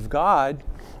gaze of God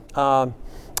and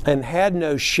had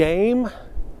no shame.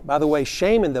 By the way,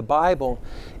 shame in the Bible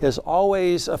is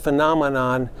always a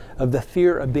phenomenon of the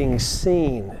fear of being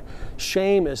seen.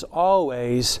 Shame is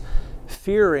always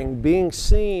fearing being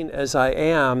seen as I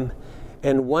am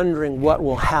and wondering what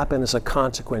will happen as a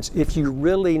consequence. If you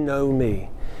really know me,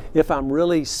 if I'm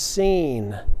really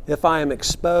seen, if I am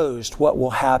exposed, what will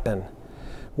happen?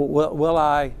 Will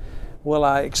I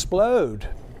explode?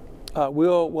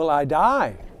 Will I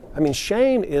die? I mean,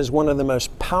 shame is one of the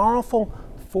most powerful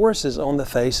forces on the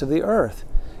face of the earth,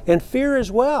 and fear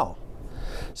as well.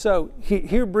 So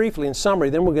here briefly in summary,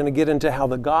 then we're going to get into how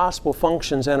the gospel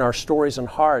functions in our stories and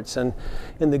hearts, and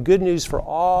the good news for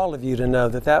all of you to know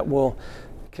that will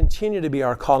continue to be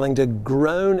our calling, to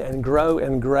groan and grow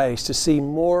in grace, to see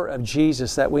more of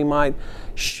Jesus, that we might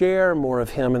share more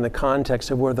of Him in the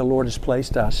context of where the Lord has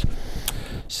placed us.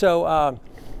 So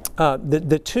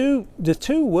the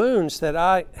two wounds that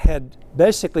I had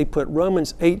basically put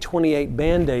Romans 8:28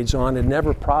 Band-Aids on and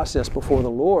never processed before the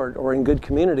Lord or in good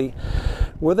community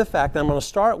were the fact that I'm going to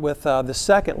start with the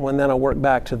second one, then I'll work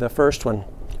back to the first one.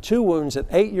 Two wounds at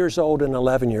 8 years old and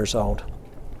 11 years old.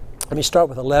 Let me start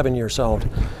with 11 years old.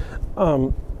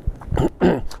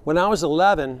 When I was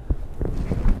 11,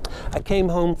 I came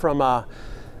home from,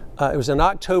 it was in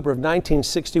October of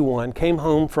 1961, came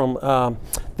home from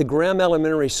the Graham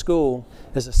Elementary School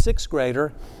as a sixth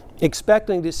grader,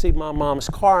 expecting to see my mom's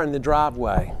car in the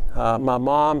driveway. My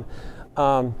mom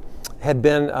had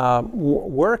been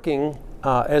working,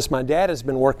 as my dad has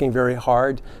been working very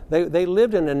hard. They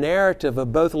lived in a narrative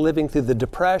of both living through the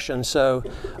Depression, so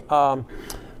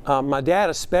my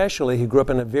dad especially, who grew up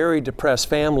in a very depressed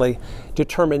family,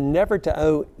 determined never to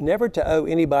owe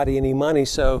anybody any money.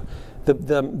 So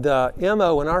the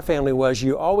MO in our family was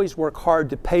you always work hard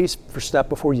to pay for stuff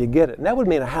before you get it. And that would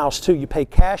mean a house too. You pay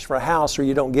cash for a house or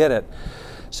you don't get it.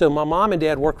 So my mom and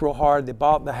dad worked real hard. They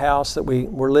bought the house that we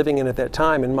were living in at that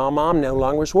time, and my mom no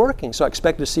longer was working. So I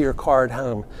expected to see her car at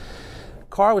home.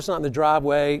 Car was not in the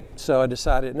driveway, so I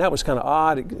decided, and that was kind of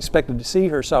odd, I expected to see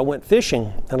her, so I went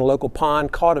fishing in a local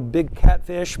pond, caught a big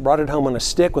catfish, brought it home on a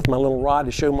stick with my little rod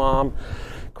to show Mom.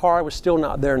 Car was still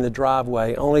not there in the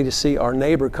driveway, only to see our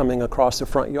neighbor coming across the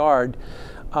front yard,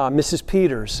 Mrs.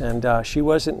 Peters, and she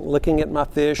wasn't looking at my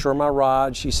fish or my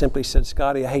rod. She simply said,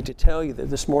 "Scotty, I hate to tell you that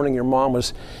this morning your mom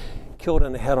was killed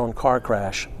in a head-on car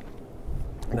crash."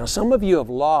 Now, some of you have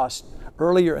lost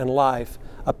earlier in life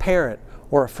a parent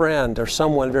or a friend or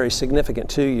someone very significant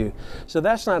to you. So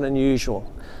that's not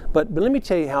unusual. But let me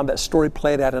tell you how that story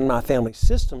played out in my family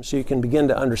system so you can begin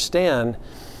to understand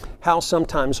how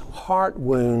sometimes heart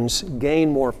wounds gain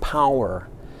more power,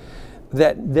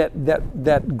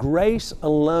 that grace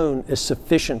alone is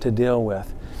sufficient to deal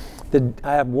with.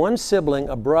 I have one sibling,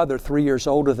 a brother 3 years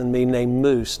older than me, named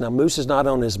Moose. Now, Moose is not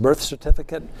on his birth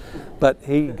certificate, but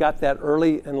he got that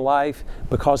early in life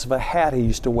because of a hat he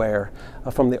used to wear.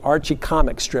 From the Archie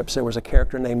comic strips, there was a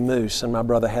character named Moose, and my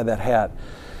brother had that hat.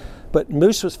 But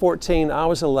Moose was 14, I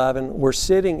was 11. We're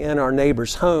sitting in our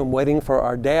neighbor's home waiting for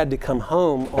our dad to come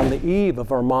home on the eve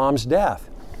of our mom's death.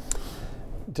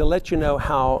 To let you know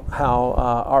how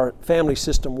our family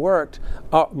system worked,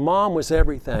 Mom was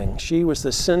everything. She was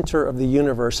the center of the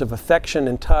universe of affection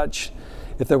and touch.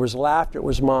 If there was laughter, it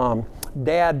was Mom.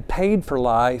 Dad paid for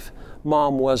life.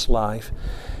 Mom was life.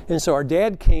 And so our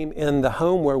dad came in the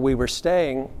home where we were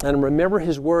staying, and remember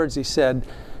his words. He said,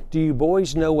 "Do you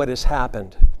boys know what has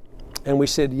happened?" And we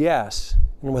said, "Yes."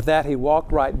 And with that, he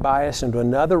walked right by us into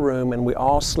another room, and we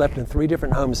all slept in 3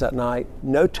 different homes that night.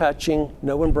 No touching,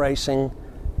 no embracing,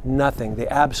 nothing.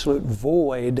 The absolute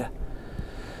void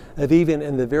of even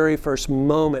in the very first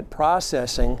moment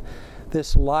processing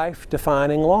this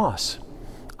life-defining loss.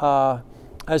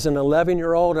 As an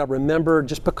 11-year-old, I remember,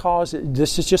 just because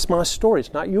this is just my story,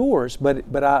 it's not yours,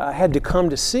 but I had to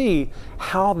come to see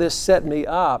how this set me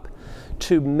up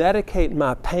to medicate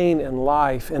my pain in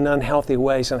life in unhealthy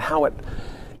ways and how it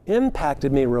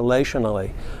impacted me relationally.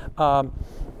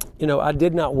 I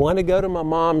did not want to go to my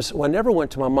mom's. Well, I never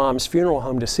went to my mom's funeral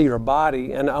home to see her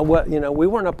body, and we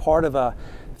weren't a part of a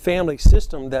family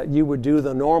system that you would do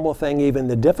the normal thing, even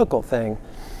the difficult thing.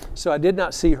 So I did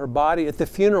not see her body. At the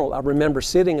funeral, I remember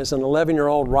sitting as an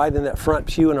 11-year-old right in that front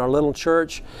pew in our little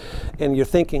church, and you're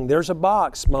thinking, there's a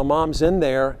box, my mom's in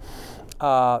there,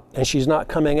 and she's not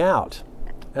coming out.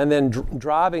 And then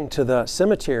driving to the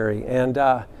cemetery, and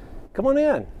come on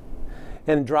in,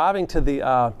 and driving to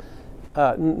the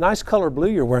nice color blue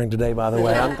you're wearing today, by the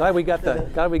way. I'm glad we got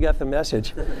the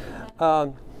message.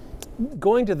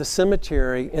 Going to the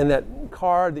cemetery in that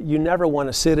car that you never want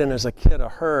to sit in as a kid, a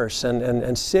hearse,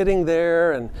 and sitting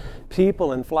there, and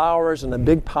people and flowers and a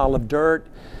big pile of dirt,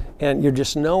 and you're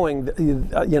just knowing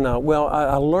that, well,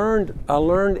 I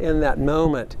learned in that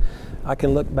moment. I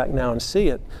can look back now and see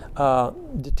it.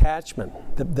 Detachment.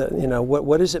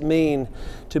 What does it mean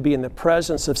to be in the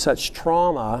presence of such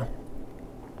trauma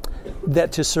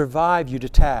that to survive you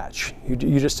detach?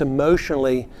 You just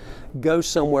emotionally go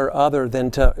somewhere other than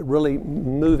to really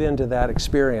move into that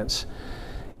experience.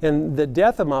 And the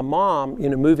death of my mom,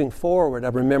 moving forward, I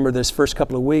remember this first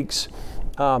couple of weeks,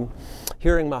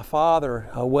 hearing my father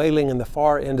wailing in the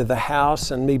far end of the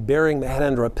house and me burying the head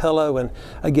under a pillow. And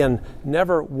again,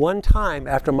 never one time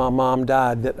after my mom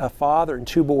died that a father and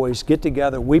two boys get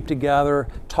together, weep together,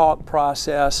 talk,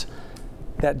 process.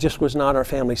 That just was not our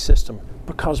family system.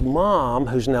 Because Mom,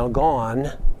 who's now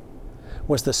gone,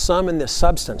 was the sum and the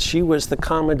substance. She was the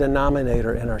common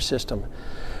denominator in our system.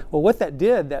 Well, what that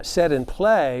did, that set in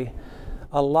play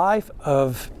a life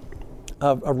of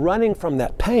running from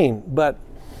that pain. But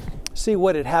see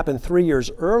what had happened 3 years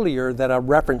earlier that I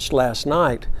referenced last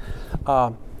night.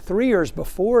 3 years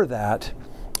before that,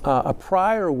 a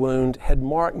prior wound had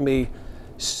marked me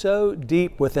so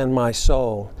deep within my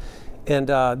soul. And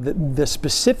the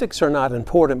specifics are not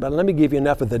important, but let me give you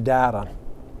enough of the data.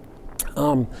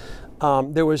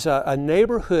 There was a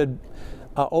neighborhood,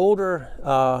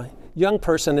 older young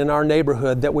person in our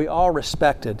neighborhood that we all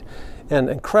respected. An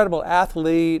incredible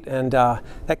athlete, and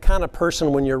that kind of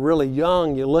person when you're really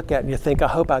young, you look at and you think, I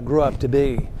hope I grew up to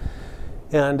be.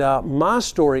 And my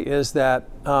story is that,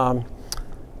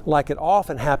 like it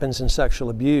often happens in sexual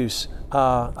abuse,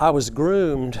 I was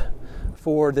groomed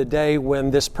for the day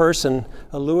when this person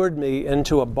allured me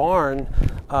into a barn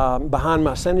behind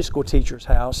my Sunday school teacher's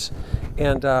house,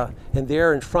 and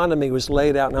there in front of me was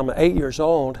laid out, and I'm 8 years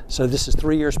old, so this is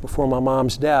 3 years before my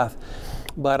mom's death,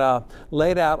 but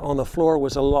laid out on the floor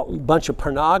was a bunch of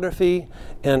pornography,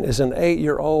 and as an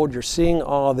 8-year-old, you're seeing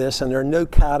all this, and there are no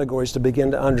categories to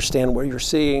begin to understand what you're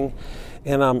seeing,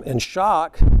 and I'm in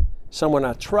shock, someone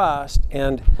I trust,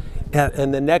 and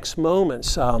the next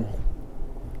moments,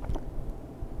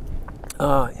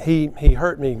 he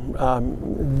hurt me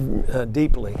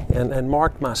deeply and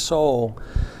marked my soul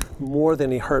more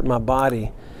than he hurt my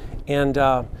body. And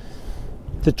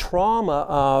the trauma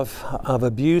of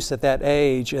abuse at that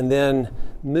age and then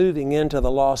moving into the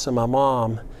loss of my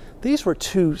mom, these were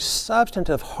two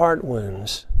substantive heart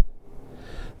wounds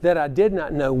that I did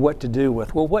not know what to do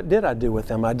with. Well, what did I do with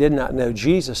them? I did not know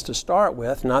Jesus to start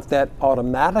with. Not that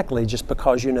automatically, just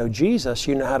because you know Jesus,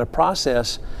 you know how to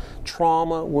process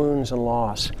trauma, wounds, and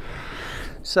loss.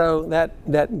 So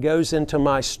that goes into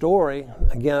my story.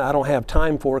 Again, I don't have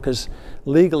time for it because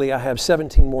legally I have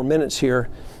 17 more minutes here,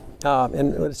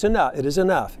 and it's enough. It is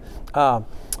enough.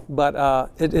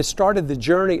 But it started the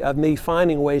journey of me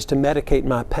finding ways to medicate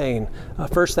my pain.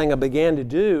 First thing I began to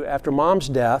do after Mom's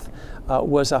death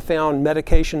was I found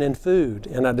medication in food,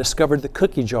 and I discovered the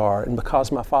cookie jar. And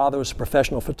because my father was a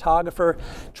professional photographer,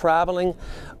 traveling,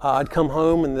 I'd come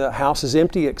home and the house is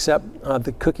empty except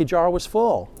the cookie jar was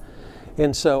full.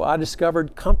 And so I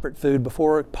discovered comfort food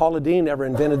before Paula Deen ever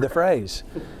invented the phrase.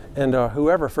 And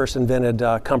whoever first invented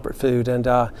comfort food. And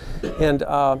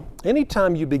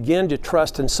anytime you begin to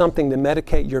trust in something to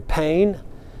medicate your pain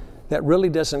that really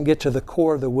doesn't get to the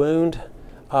core of the wound,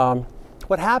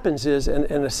 what happens is,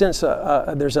 in a sense,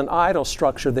 there's an idol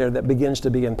structure there that begins to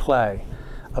be in play.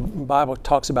 The Bible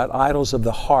talks about idols of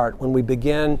the heart. When we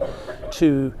begin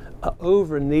to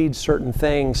over-need certain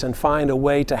things and find a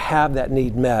way to have that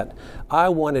need met. I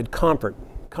wanted comfort.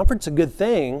 Comfort's a good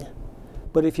thing,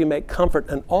 but if you make comfort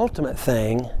an ultimate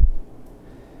thing,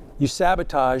 you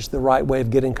sabotage the right way of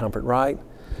getting comfort, right?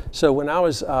 So when I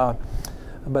was, by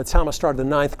the time I started the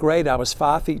 9th grade, I was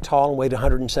 5 feet tall and weighed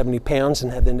 170 pounds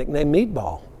and had the nickname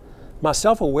Meatball. My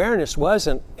self-awareness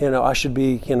wasn't, I should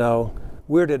be,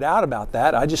 weirded out about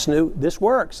that. I just knew this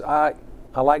works.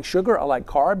 I like sugar, I like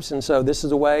carbs, and so this is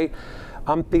the way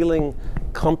I'm feeling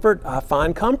comfort. I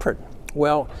find comfort.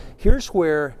 Well, here's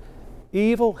where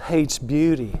evil hates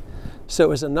beauty.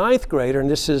 So as a ninth grader, and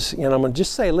this is, I'm going to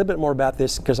just say a little bit more about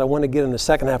this because I want to get in the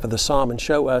second half of the psalm and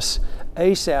show us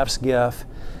Asaph's gift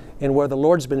and where the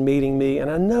Lord's been meeting me,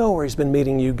 and I know where he's been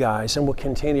meeting you guys, and will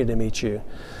continue to meet you.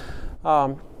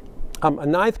 I'm a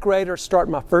ninth grader,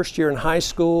 starting my first year in high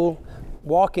school,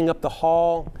 walking up the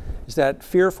hall is that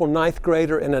fearful ninth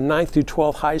grader in a 9th through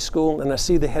 12th high school, and I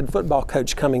see the head football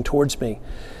coach coming towards me.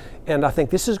 And I think,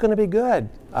 this is going to be good.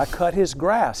 I cut his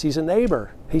grass. He's a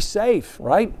neighbor. He's safe,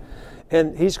 right?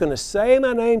 And he's going to say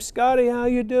my name, Scotty, how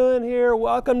you doing here?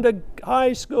 Welcome to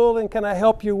high school, and can I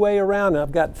help your way around? And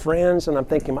I've got friends, and I'm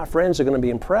thinking my friends are going to be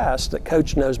impressed that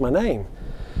coach knows my name.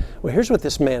 Well, here's what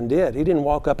this man did. He didn't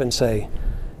walk up and say,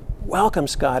 welcome,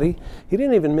 Scotty. He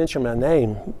didn't even mention my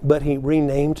name, but he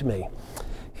renamed me.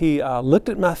 He looked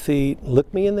at my feet,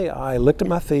 looked me in the eye, looked at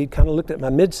my feet, kind of looked at my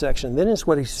midsection. Then is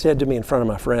what he said to me in front of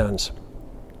my friends.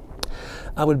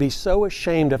 I would be so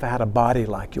ashamed if I had a body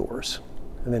like yours.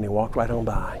 And then he walked right on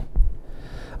by.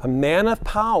 A man of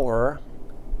power,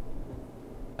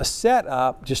 a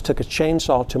setup, just took a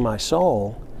chainsaw to my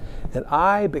soul. And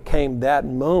I became that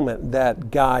moment, that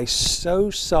guy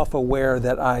so self-aware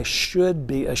that I should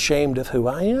be ashamed of who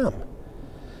I am.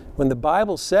 When the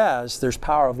Bible says there's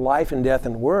power of life and death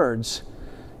in words,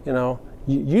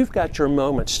 you've got your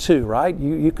moments too, right?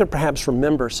 You could perhaps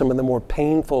remember some of the more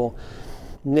painful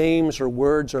names or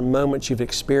words or moments you've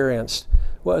experienced.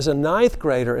 Well, as a ninth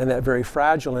grader in that very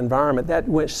fragile environment, that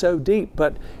went so deep,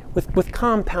 but with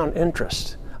compound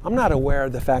interest. I'm not aware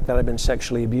of the fact that I've been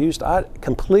sexually abused. I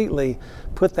completely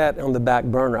put that on the back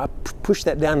burner. I pushed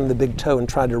that down in the big toe and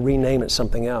tried to rename it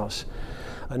something else.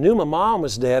 I knew my mom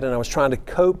was dead, and I was trying to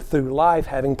cope through life,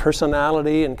 having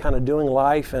personality and kind of doing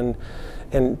life, and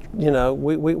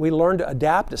we learned to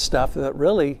adapt to stuff that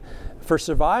really for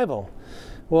survival.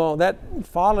 Well, that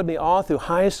followed me all through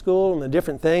high school and the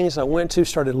different things I went to,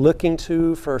 started looking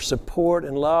to for support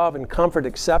and love and comfort,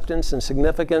 acceptance and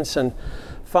significance. And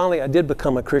finally, I did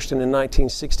become a Christian in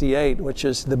 1968, which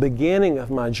is the beginning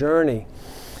of my journey.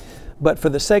 But for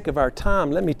the sake of our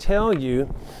time, let me tell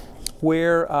you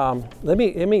where, let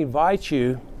me invite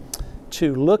you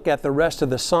to look at the rest of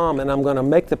the psalm, and I'm going to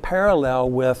make the parallel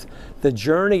with the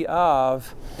journey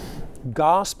of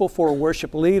gospel for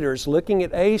worship leaders, looking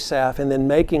at Asaph and then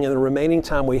making, in the remaining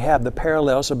time we have, the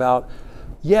parallels about,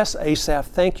 yes, Asaph,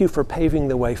 thank you for paving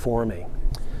the way for me.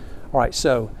 All right,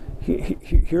 so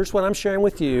here's what I'm sharing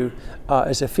with you.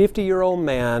 As a 50-year-old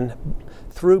man,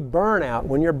 through burnout,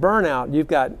 when you're burnout, you've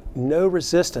got no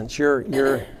resistance.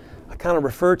 I kind of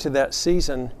refer to that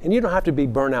season, and you don't have to be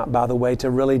burnout, by the way,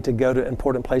 to go to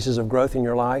important places of growth in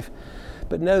your life.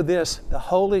 But know this, the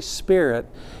Holy Spirit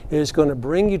is going to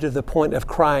bring you to the point of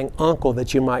crying uncle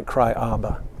that you might cry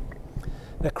Abba.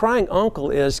 Now, crying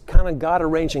uncle is kind of God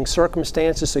arranging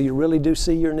circumstances so you really do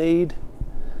see your need.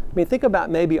 I mean, think about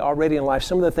maybe already in life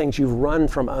some of the things you've run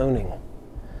from owning.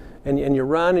 And you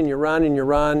run and you run and you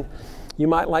run. You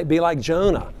might be like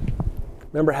Jonah.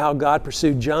 Remember how God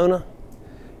pursued Jonah?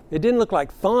 It didn't look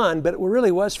like fun, but it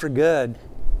really was for good.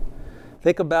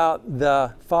 Think about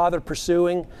the father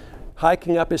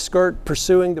hiking up his skirt,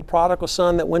 pursuing the prodigal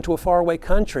son that went to a faraway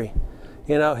country.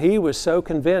 He was so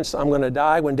convinced, I'm going to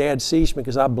die when Dad sees me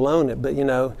because I've blown it, but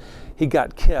he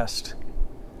got kissed.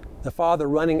 The father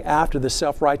running after the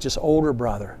self-righteous older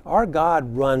brother. Our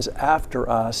God runs after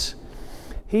us.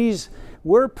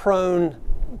 We're prone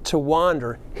to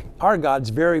wander. Our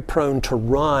God's very prone to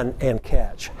run and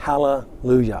catch.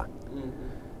 Hallelujah.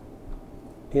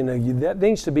 That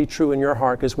needs to be true in your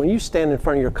heart, because when you stand in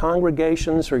front of your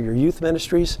congregations or your youth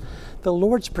ministries, the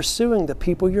Lord's pursuing the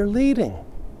people you're leading.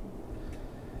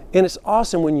 And it's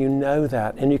awesome when you know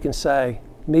that and you can say,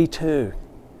 me too.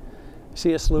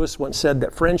 C.S. Lewis once said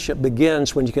that friendship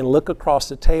begins when you can look across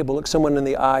the table, look someone in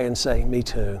the eye and say, me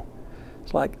too.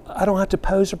 It's like, I don't have to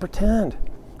pose or pretend.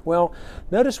 Well,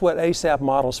 notice what Asaph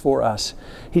models for us.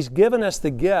 He's given us the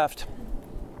gift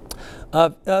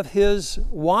of his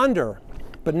wonder.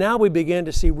 But now we begin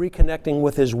to see reconnecting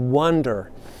with his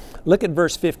wonder. Look at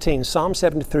verse 15, Psalm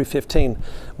 73:15.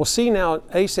 We'll see now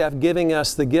Asaph giving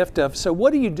us the gift of, so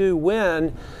what do you do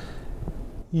when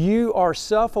you are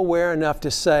self-aware enough to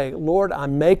say, Lord,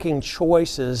 I'm making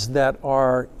choices that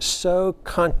are so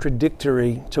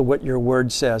contradictory to what your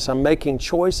word says. I'm making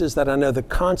choices that I know the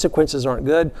consequences aren't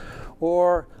good.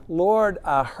 Or, Lord,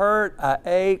 I hurt, I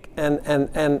ache,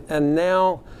 and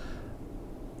now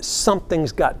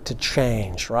something's got to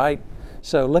change, right?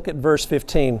 So look at verse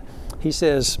 15.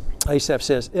 Asaph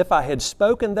says, if I had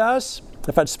spoken thus,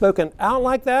 If I'd spoken out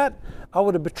like that, I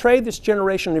would have betrayed this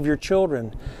generation of your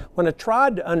children. When I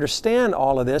tried to understand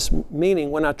all of this,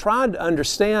 meaning when I tried to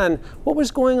understand what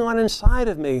was going on inside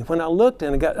of me, when I looked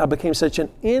and I became such an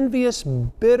envious,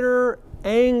 bitter,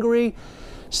 angry,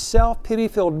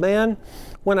 self-pity-filled man,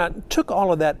 when I took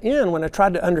all of that in, when I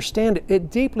tried to understand it, it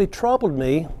deeply troubled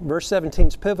me, verse 17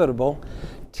 is pivotal,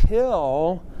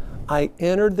 till I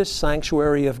entered the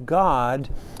sanctuary of God.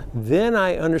 Then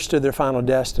I understood their final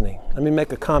destiny. Let me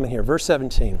make a comment here. Verse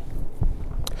 17.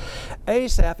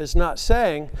 Asaph is not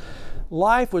saying,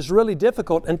 life was really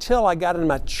difficult until I got in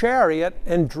my chariot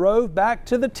and drove back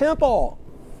to the temple.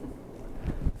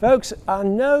 Folks, I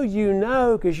know you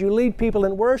know, because you lead people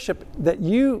in worship, that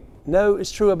you know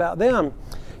is true about them.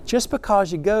 Just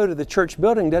because you go to the church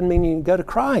building doesn't mean you can go to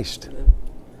Christ.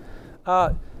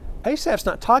 Asaph's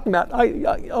not talking about,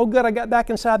 oh good, I got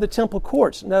back inside the temple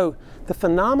courts. No, the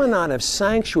phenomenon of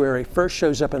sanctuary first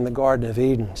shows up in the Garden of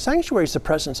Eden. Sanctuary is the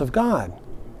presence of God.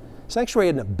 Sanctuary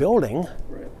isn't a building.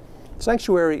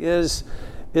 Sanctuary is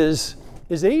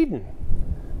Eden.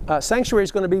 Sanctuary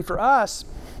is going to be for us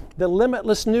the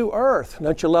limitless new earth.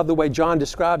 Don't you love the way John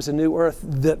describes the new earth,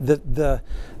 the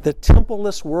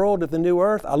templeless world of the new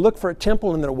earth? I looked for a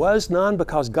temple and there was none,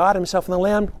 because God himself and the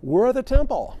Lamb were the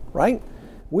temple, right?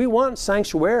 We want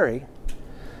sanctuary.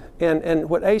 And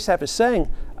what Asaph is saying,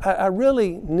 I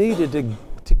really needed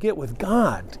to get with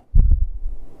God.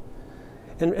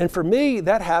 And for me,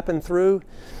 that happened through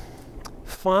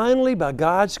finally, by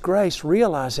God's grace,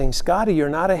 realizing, Scotty, you're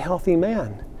not a healthy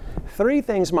man. 3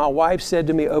 things my wife said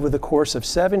to me over the course of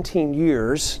 17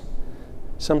 years,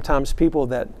 sometimes people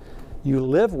that you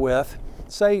live with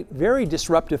say very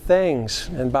disruptive things.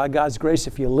 And by God's grace,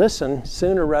 if you listen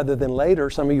sooner rather than later,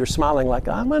 some of you are smiling like,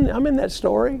 I'm in that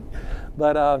story.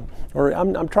 But or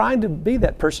I'm trying to be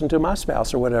that person to my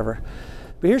spouse or whatever.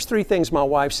 But here's 3 things my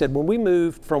wife said. When we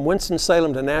moved from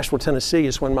Winston-Salem to Nashville, Tennessee,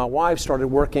 is when my wife started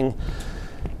working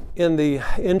in the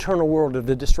internal world of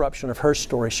the disruption of her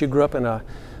story. She grew up in a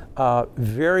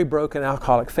very broken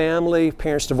alcoholic family.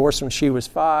 Parents divorced when she was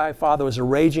 5. Father was a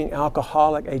raging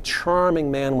alcoholic, a charming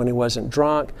man when he wasn't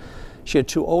drunk. She had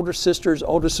 2 older sisters.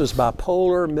 Oldest was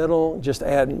bipolar, middle just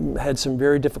had some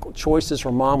very difficult choices.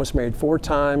 Her mom was married 4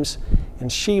 times.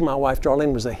 And she, my wife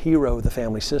Darlene, was a hero of the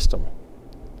family system.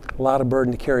 A lot of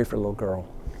burden to carry for a little girl.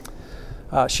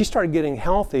 She started getting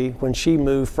healthy when she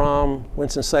moved from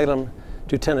Winston-Salem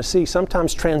to Tennessee.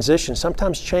 Sometimes transition,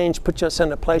 sometimes change puts us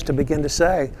in a place to begin to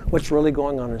say, what's really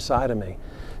going on inside of me?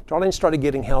 Darlene started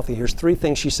getting healthy. Here's 3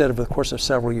 things she said over the course of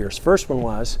several years. First one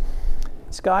was,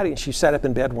 Scotty, and she sat up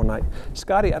in bed one night,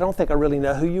 Scotty, I don't think I really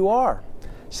know who you are.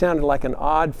 Sounded like an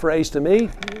odd phrase to me.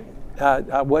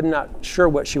 I was not sure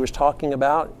what she was talking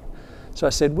about. So I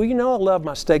said, well, you know, I love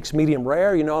my steaks medium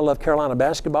rare. You know, I love Carolina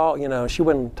basketball. You know, she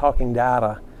wasn't talking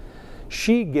data.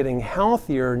 She, getting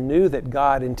healthier, knew that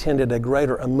God intended a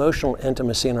greater emotional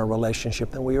intimacy in our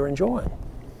relationship than we were enjoying.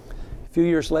 A few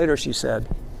years later, she said,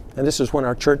 and this is when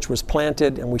our church was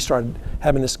planted and we started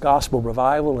having this gospel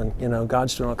revival and, you know,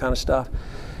 God's doing all kind of stuff.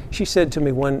 She said to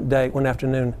me one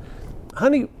afternoon,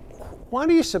 honey, why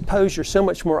do you suppose you're so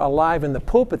much more alive in the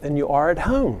pulpit than you are at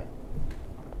home?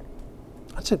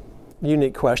 That's a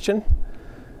unique question.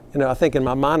 You know, I think in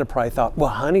my mind I probably thought, well,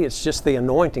 honey, it's just the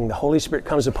anointing. The Holy Spirit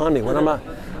comes upon me. When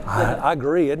I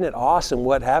agree. Isn't it awesome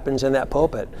what happens in that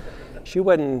pulpit? She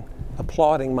wasn't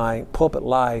applauding my pulpit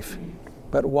life,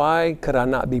 but why could I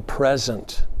not be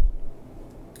present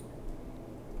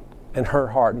in her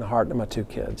heart and the heart of my 2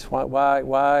 kids?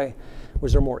 Why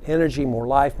was there more energy, more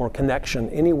life, more connection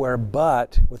anywhere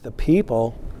but with the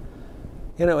people?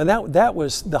 You know, and that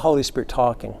was the Holy Spirit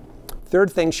talking.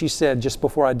 3rd thing she said just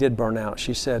before I did burn out,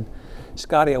 she said,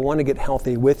 Scotty, I want to get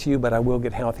healthy with you, but I will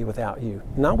get healthy without you.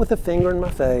 Not with a finger in my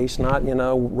face, not, you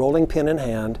know, rolling pen in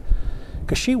hand,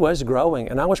 because she was growing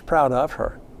and I was proud of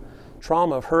her.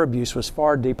 Trauma of her abuse was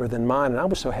far deeper than mine and I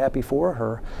was so happy for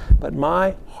her, but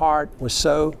my heart was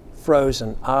so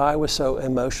frozen. I was so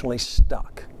emotionally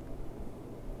stuck.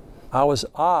 I was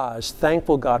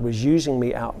thankful God was using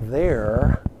me out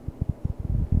there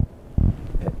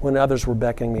when others were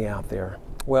beckoning me out there.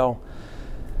 Well,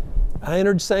 I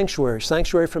entered sanctuary.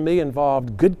 Sanctuary for me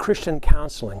involved good Christian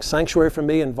counseling. Sanctuary for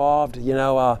me involved, you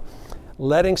know,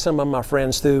 letting some of my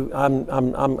friends through. I'm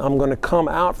going to come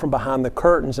out from behind the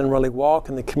curtains and really walk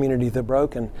in the community of the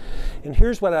broken. And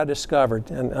here's what I discovered.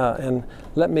 And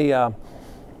let me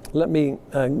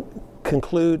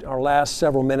conclude our last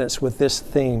several minutes with this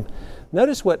theme.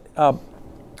 Notice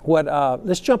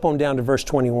let's jump on down to verse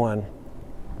 21.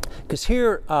 Because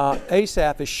here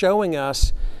Asaph is showing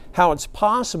us how it's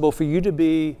possible for you to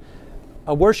be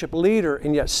a worship leader,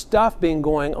 and yet stuff being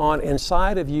going on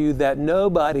inside of you that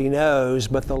nobody knows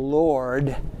but the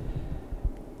Lord.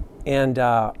 And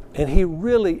He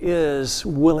really is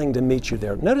willing to meet you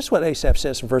there. Notice what Asaph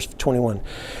says in verse 21.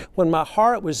 When my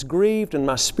heart was grieved and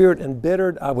my spirit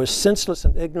embittered, I was senseless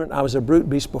and ignorant. I was a brute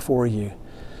beast before you.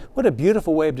 What a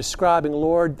beautiful way of describing,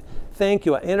 Lord, thank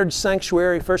you. I entered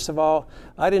sanctuary. First of all,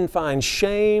 I didn't find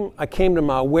shame. I came to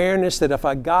my awareness that if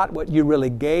I got what you really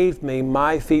gave me,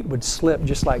 my feet would slip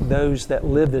just like those that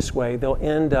live this way. They'll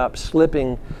end up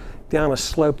slipping down a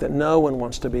slope that no one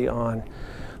wants to be on.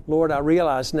 Lord, I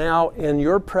realize now in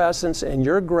your presence and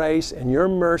your grace and your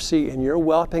mercy and your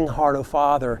welcoming heart, oh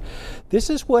Father, this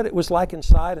is what it was like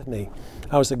inside of me.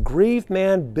 I was a grieved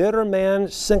man, bitter man,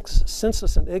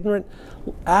 senseless and ignorant,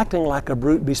 acting like a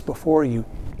brute beast before you,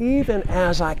 even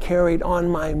as I carried on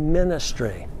my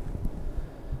ministry.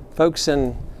 Folks,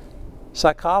 in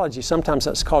psychology, sometimes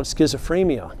that's called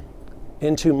schizophrenia.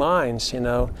 In two minds,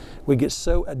 we get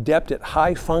so adept at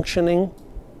high functioning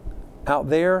out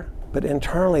there, but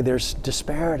internally there's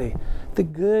disparity. The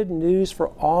good news for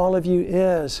all of you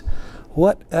is,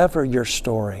 whatever your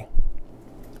story,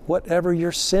 whatever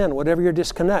your sin, whatever your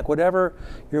disconnect, whatever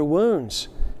your wounds,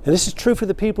 and this is true for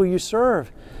the people you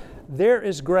serve, there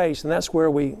is grace, and that's where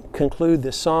we conclude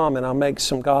this psalm, and I'll make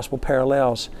some gospel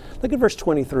parallels. Look at verse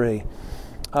 23.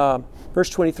 Verse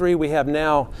 23, we have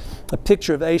now a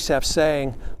picture of Asaph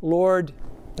saying, Lord,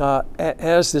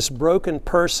 as this broken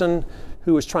person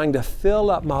who was trying to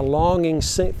fill up my longing,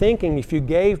 thinking if you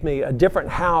gave me a different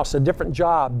house, a different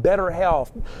job, better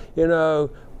health,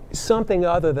 something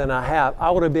other than I have,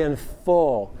 I would have been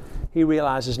full. He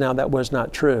realizes now that was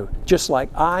not true. Just like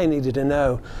I needed to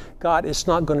know, God, it's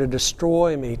not going to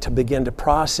destroy me to begin to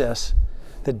process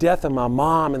the death of my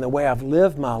mom and the way I've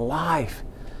lived my life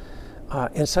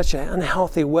in such an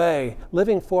unhealthy way,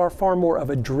 living far more of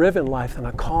a driven life than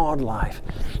a called life.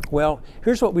 Well,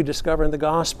 here's what we discover in the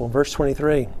gospel, verse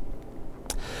 23.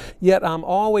 Yet I'm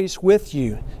always with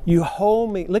you. You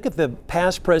hold me. Look at the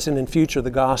past, present, and future of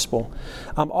the gospel.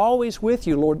 I'm always with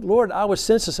you, Lord. Lord, I was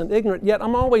senseless and ignorant, yet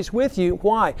I'm always with you.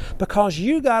 Why? Because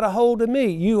you got a hold of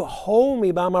me. You hold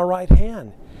me by my right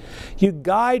hand. You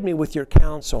guide me with your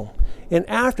counsel. And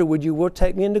afterward, you will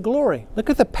take me into glory. Look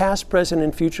at the past, present,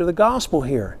 and future of the gospel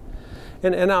here.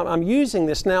 And I'm using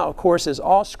this now, of course, as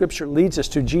all Scripture leads us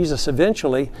to Jesus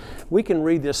eventually. We can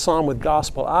read this psalm with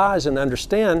gospel eyes and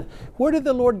understand, where did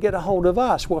the Lord get a hold of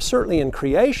us? Well, certainly in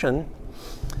creation,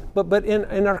 but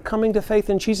in our coming to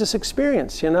faith in Jesus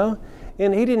experience, And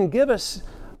He didn't give us,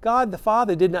 God the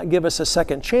Father did not give us a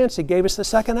second chance. He gave us the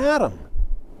second Adam.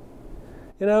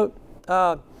 We're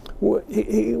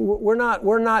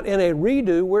not in a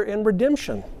redo, we're in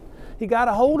redemption. He got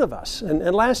a hold of us.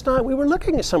 And last night we were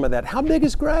looking at some of that. How big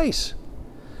is grace?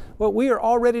 Well, we are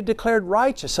already declared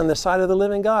righteous on the sight of the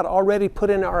living God, already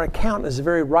put in our account as the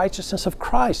very righteousness of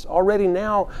Christ. Already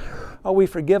now are we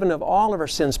forgiven of all of our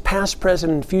sins, past,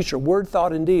 present, and future, word,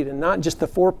 thought, and deed, and not just the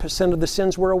 4% of the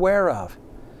sins we're aware of.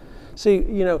 See,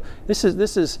 this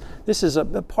is a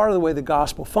part of the way the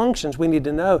gospel functions. We need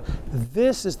to know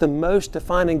this is the most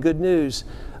defining good news.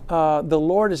 The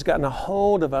Lord has gotten a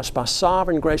hold of us by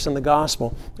sovereign grace in the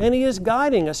gospel, and He is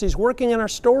guiding us. He's working in our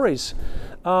stories.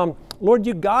 Lord,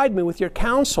 you guide me with your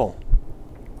counsel.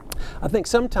 I think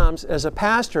sometimes as a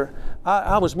pastor,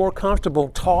 I was more comfortable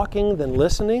talking than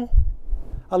listening.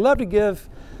 I love to give,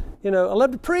 I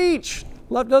love to preach.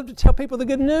 Love to tell people the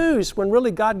good news, when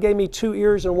really God gave me 2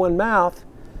 ears and 1 mouth,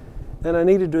 and I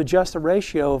needed to adjust the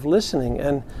ratio of listening.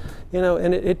 And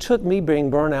it took me being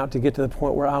burnt out to get to the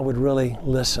point where I would really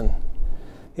listen.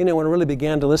 When I really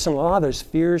began to listen, a lot of those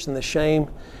fears and the shame,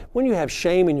 when you have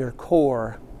shame in your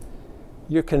core,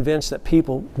 you're convinced that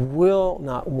people will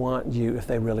not want you if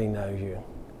they really know you.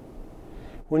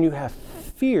 When you have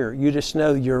fear, you just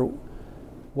know your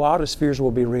wildest fears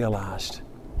will be realized.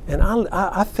 And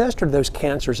I festered those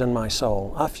cancers in my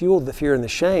soul. I fueled the fear and the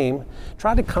shame,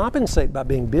 tried to compensate by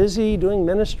being busy, doing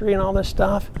ministry and all this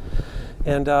stuff.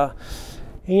 And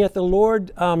yet the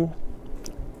Lord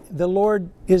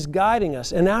is guiding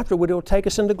us. And afterward, He will take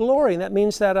us into glory. And that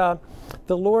means that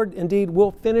the Lord indeed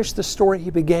will finish the story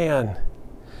He began.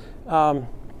 A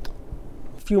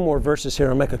few more verses here.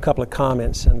 I'll make a couple of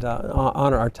comments and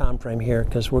honor our time frame here,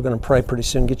 because we're going to pray pretty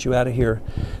soon, get you out of here.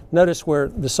 Notice where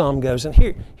the psalm goes.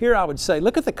 And here I would say,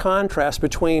 look at the contrast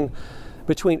between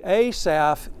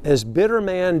Asaph as bitter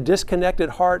man, disconnected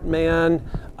heart man,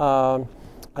 a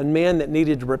man that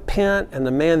needed to repent, and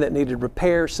the man that needed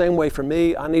repair. Same way for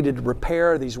me. I needed to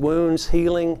repair these wounds,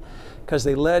 healing, because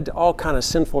they led to all kind of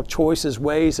sinful choices,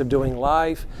 ways of doing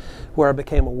life, where I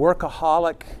became a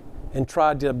workaholic and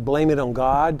tried to blame it on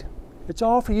God. It's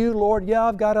all for you, Lord. Yeah,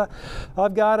 I've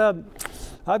got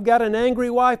an angry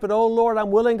wife, but oh Lord,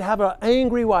 I'm willing to have an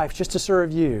angry wife just to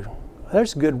serve you.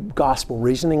 There's good gospel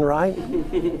reasoning, right?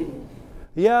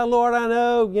 Yeah, Lord, I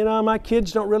know, my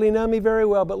kids don't really know me very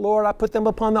well, but Lord, I put them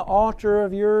upon the altar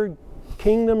of your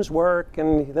kingdom's work,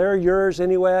 and they're yours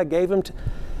anyway. I gave them to...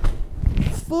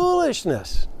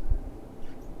 Foolishness.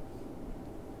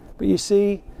 But you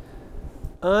see,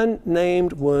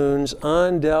 unnamed wounds,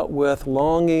 undealt with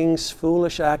longings,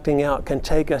 foolish acting out can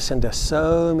take us into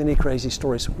so many crazy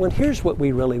stories. When here's what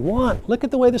we really want. Look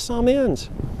at the way the psalm ends.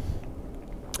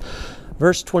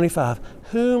 Verse 25,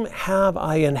 whom have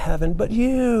I in heaven but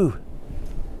you?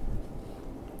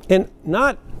 And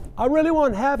not, I really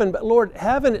want heaven, but Lord,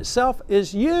 heaven itself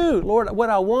is you. Lord, what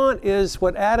I want is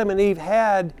what Adam and Eve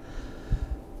had.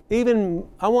 Even,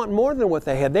 I want more than what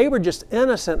they had. They were just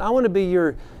innocent. I want to be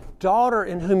your daughter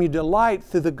in whom you delight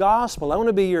through the gospel. I want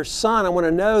to be your son. I want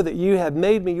to know that you have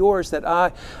made me yours, that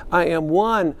I am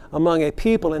one among a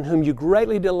people in whom you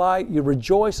greatly delight, you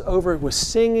rejoice over with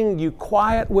singing, you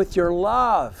quiet with your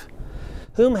love.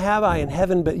 Whom have I in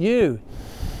heaven but you?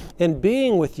 In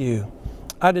being with you,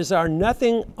 I desire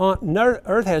nothing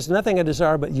earth has nothing I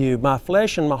desire but you. My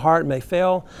flesh and my heart may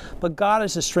fail, but God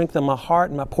is the strength of my heart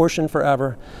and my portion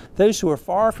forever. Those who are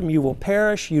far from you will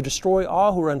perish. You destroy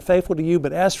all who are unfaithful to you.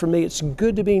 But as for me, it's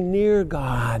good to be near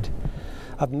God.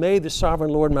 I've made the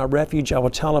sovereign Lord my refuge. I will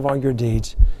tell of all your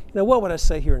deeds. What would I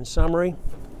say here in summary?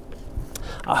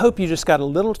 I hope you just got a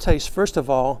little taste, first of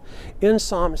all, in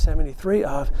Psalm 73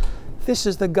 of this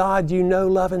is the God you know,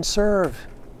 love, and serve.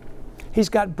 He's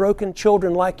got broken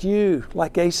children like you,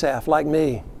 like Asaph, like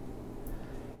me.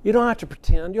 You don't have to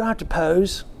pretend. You don't have to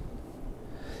pose.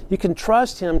 You can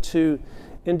trust Him to,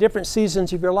 in different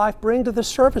seasons of your life, bring to the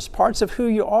surface parts of who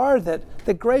you are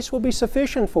that grace will be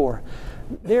sufficient for.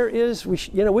 There is, we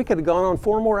could have gone on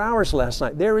 4 more hours last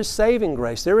night. There is saving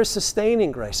grace. There is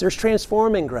sustaining grace. There's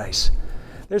transforming grace.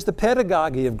 There's the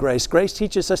pedagogy of grace. Grace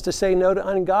teaches us to say no to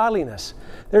ungodliness.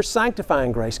 There's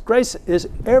sanctifying grace. Grace is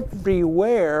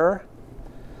everywhere.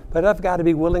 But I've got to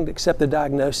be willing to accept the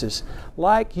diagnosis.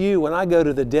 Like you, when I go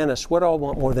to the dentist, what do I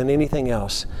want more than anything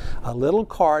else? A little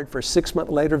card for a 6-month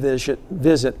later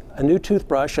visit, a new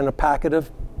toothbrush, and a packet of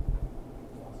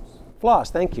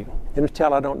floss. Thank you. You can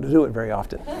tell I don't do it very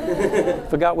often.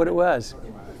 Forgot what it was.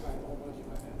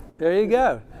 There you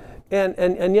go.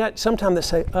 And yet sometimes they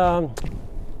say,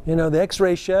 the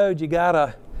X-ray showed you got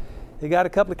a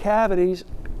couple of cavities.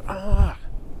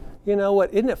 You know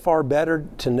what? Isn't it far better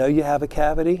to know you have a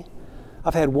cavity?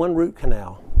 I've had 1 root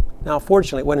canal. Now,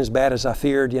 fortunately, it wasn't as bad as I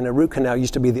feared. Root canal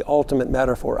used to be the ultimate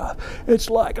metaphor of,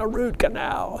 it's like a root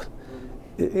canal.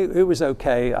 It was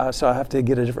okay, so I have to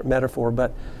get a different metaphor.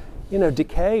 But,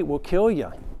 decay will kill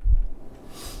you.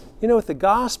 With the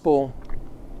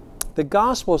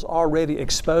gospel's already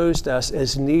exposed us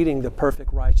as needing the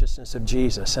perfect righteousness of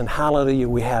Jesus. And hallelujah,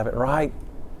 we have it, right?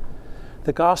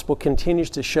 The gospel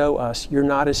continues to show us you're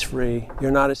not as free,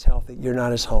 you're not as healthy, you're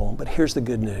not as whole. But here's the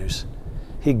good news.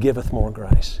 He giveth more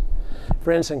grace.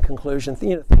 Friends, in conclusion,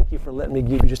 thank you for letting me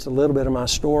give you just a little bit of my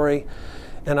story.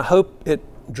 And I hope it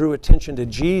drew attention to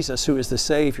Jesus, who is the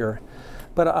Savior.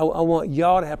 But I want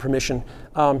y'all to have permission.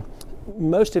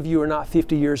 Most of you are not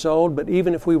 50 years old, but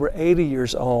even if we were 80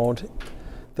 years old,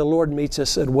 the Lord meets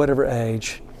us at whatever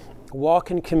age. Walk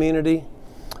in community.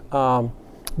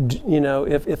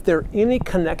 If there are any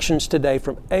connections today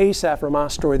from Asaph or my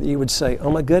story that you would say,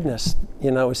 oh my goodness,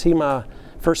 is he my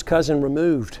first cousin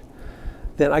removed?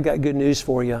 Then I got good news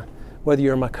for you, whether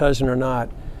you're my cousin or not.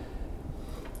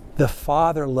 The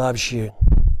Father loves you,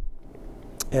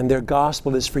 and their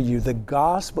gospel is for you. The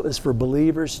gospel is for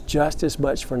believers just as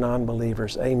much for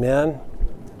non-believers. Amen?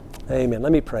 Amen.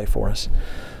 Let me pray for us.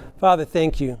 Father,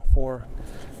 thank you for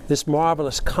this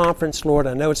marvelous conference, Lord.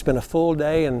 I know it's been a full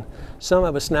day, and some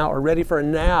of us now are ready for a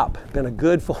nap. Been a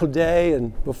good full day,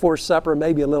 and before supper,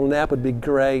 maybe a little nap would be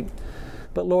great.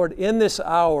 But Lord, in this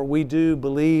hour, we do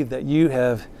believe that you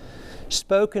have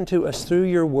spoken to us through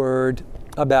your word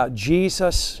about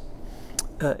Jesus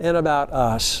and about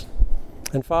us.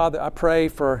 And Father, I pray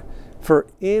for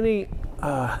any,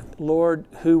 Lord,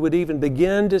 who would even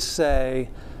begin to say,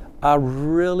 I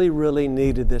really, really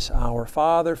needed this hour.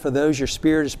 Father, for those your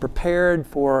Spirit is prepared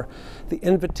for the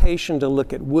invitation to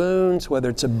look at wounds,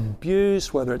 whether it's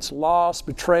abuse, whether it's loss,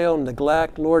 betrayal,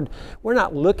 neglect. Lord, we're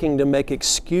not looking to make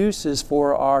excuses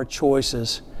for our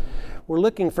choices. We're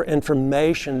looking for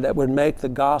information that would make the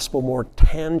gospel more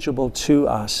tangible to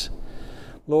us.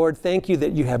 Lord, thank you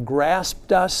that you have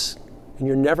grasped us and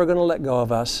you're never going to let go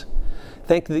of us.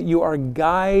 Thank you that you are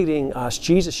guiding us.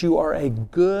 Jesus, you are a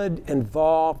good,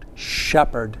 involved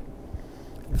shepherd.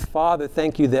 Father,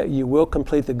 thank you that you will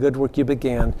complete the good work you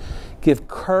began. Give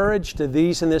courage to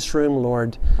these in this room,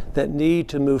 Lord, that need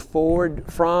to move forward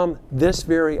from this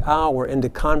very hour into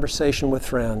conversation with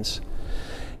friends.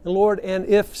 And Lord, and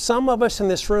if some of us in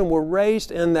this room were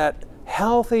raised in that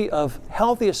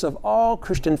healthiest of all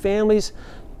Christian families,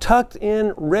 tucked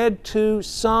in, read to,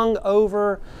 sung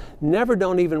over,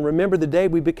 don't even remember the day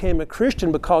we became a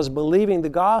Christian because believing the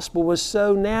gospel was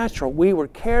so natural. We were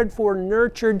cared for,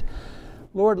 nurtured.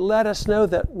 Lord, let us know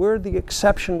that we're the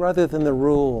exception rather than the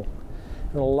rule.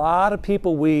 And a lot of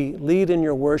people we lead in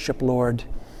your worship, Lord,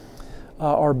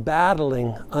 are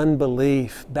battling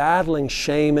unbelief, battling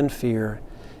shame and fear.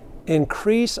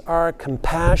 Increase our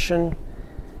compassion,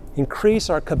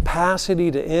 increase our capacity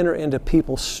to enter into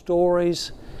people's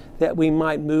stories, that we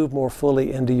might move more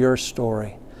fully into your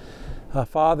story.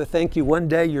 Father, thank you. One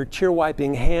day your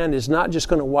tear-wiping hand is not just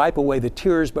going to wipe away the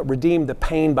tears, but redeem the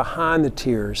pain behind the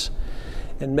tears.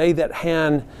 And may that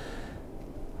hand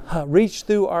reach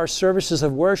through our services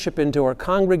of worship into our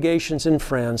congregations and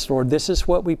friends. Lord, this is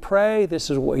what we pray. This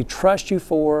is what we trust you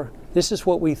for. This is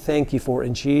what we thank you for.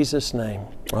 In Jesus' name,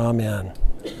 amen.